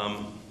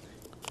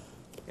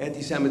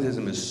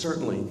anti-Semitism is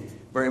certainly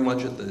very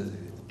much at the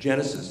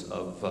genesis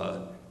of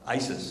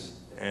ISIS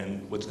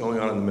and what's going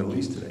on in the Middle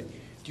East today,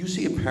 do you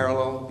see a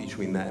parallel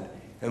between that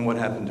and what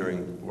happened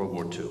during World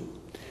War II?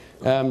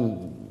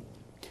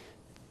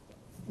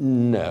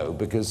 No,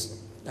 because,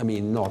 I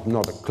mean, not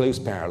a close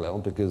parallel,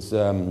 because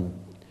World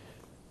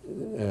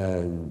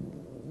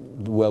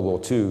War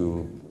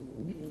II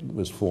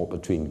was fought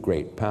between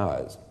great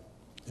powers.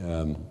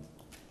 And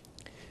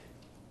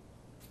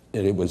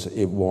it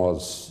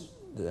was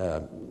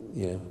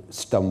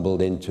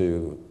stumbled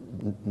into,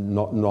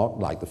 not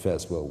like the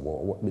First World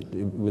War.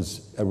 It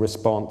was a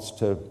response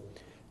to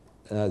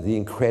the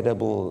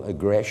incredible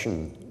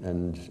aggression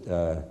and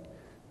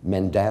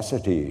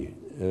mendacity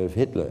of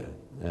Hitler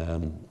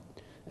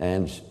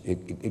and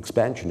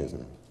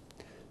expansionism.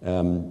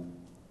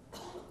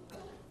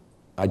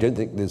 I don't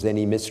think there's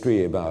any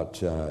mystery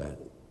about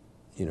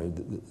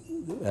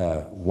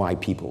why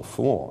people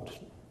fought.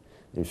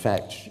 In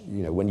fact,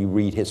 when you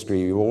read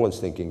history, you're always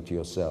thinking to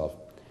yourself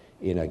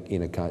in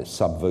a kind of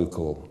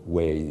subvocal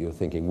way. You're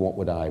thinking, what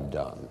would I have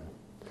done?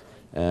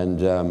 And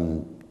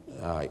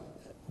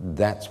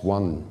that's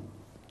one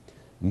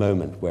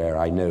moment where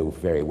I know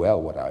very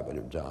well what I would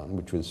have done,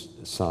 which was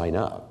sign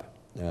up,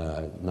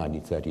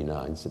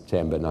 1939,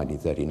 September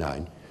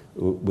 1939,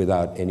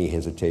 without any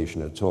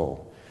hesitation at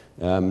all.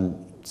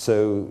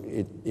 So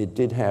it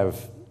did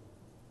have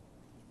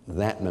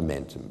that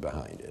momentum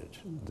behind it,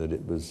 that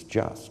it was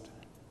just.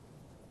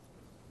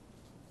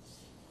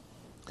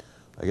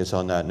 I guess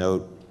on that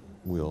note,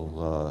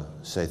 we'll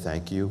say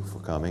thank you for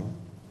coming,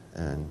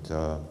 and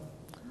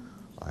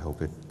I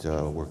hope it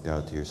worked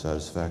out to your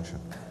satisfaction.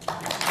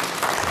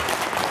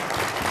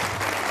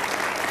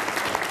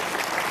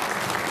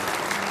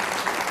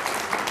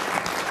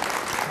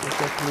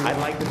 I'd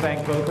like to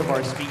thank both of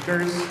our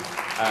speakers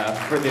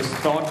for this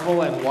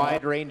thoughtful and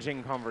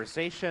wide-ranging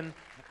conversation,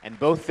 and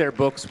both their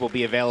books will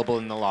be available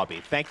in the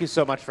lobby. Thank you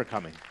so much for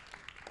coming.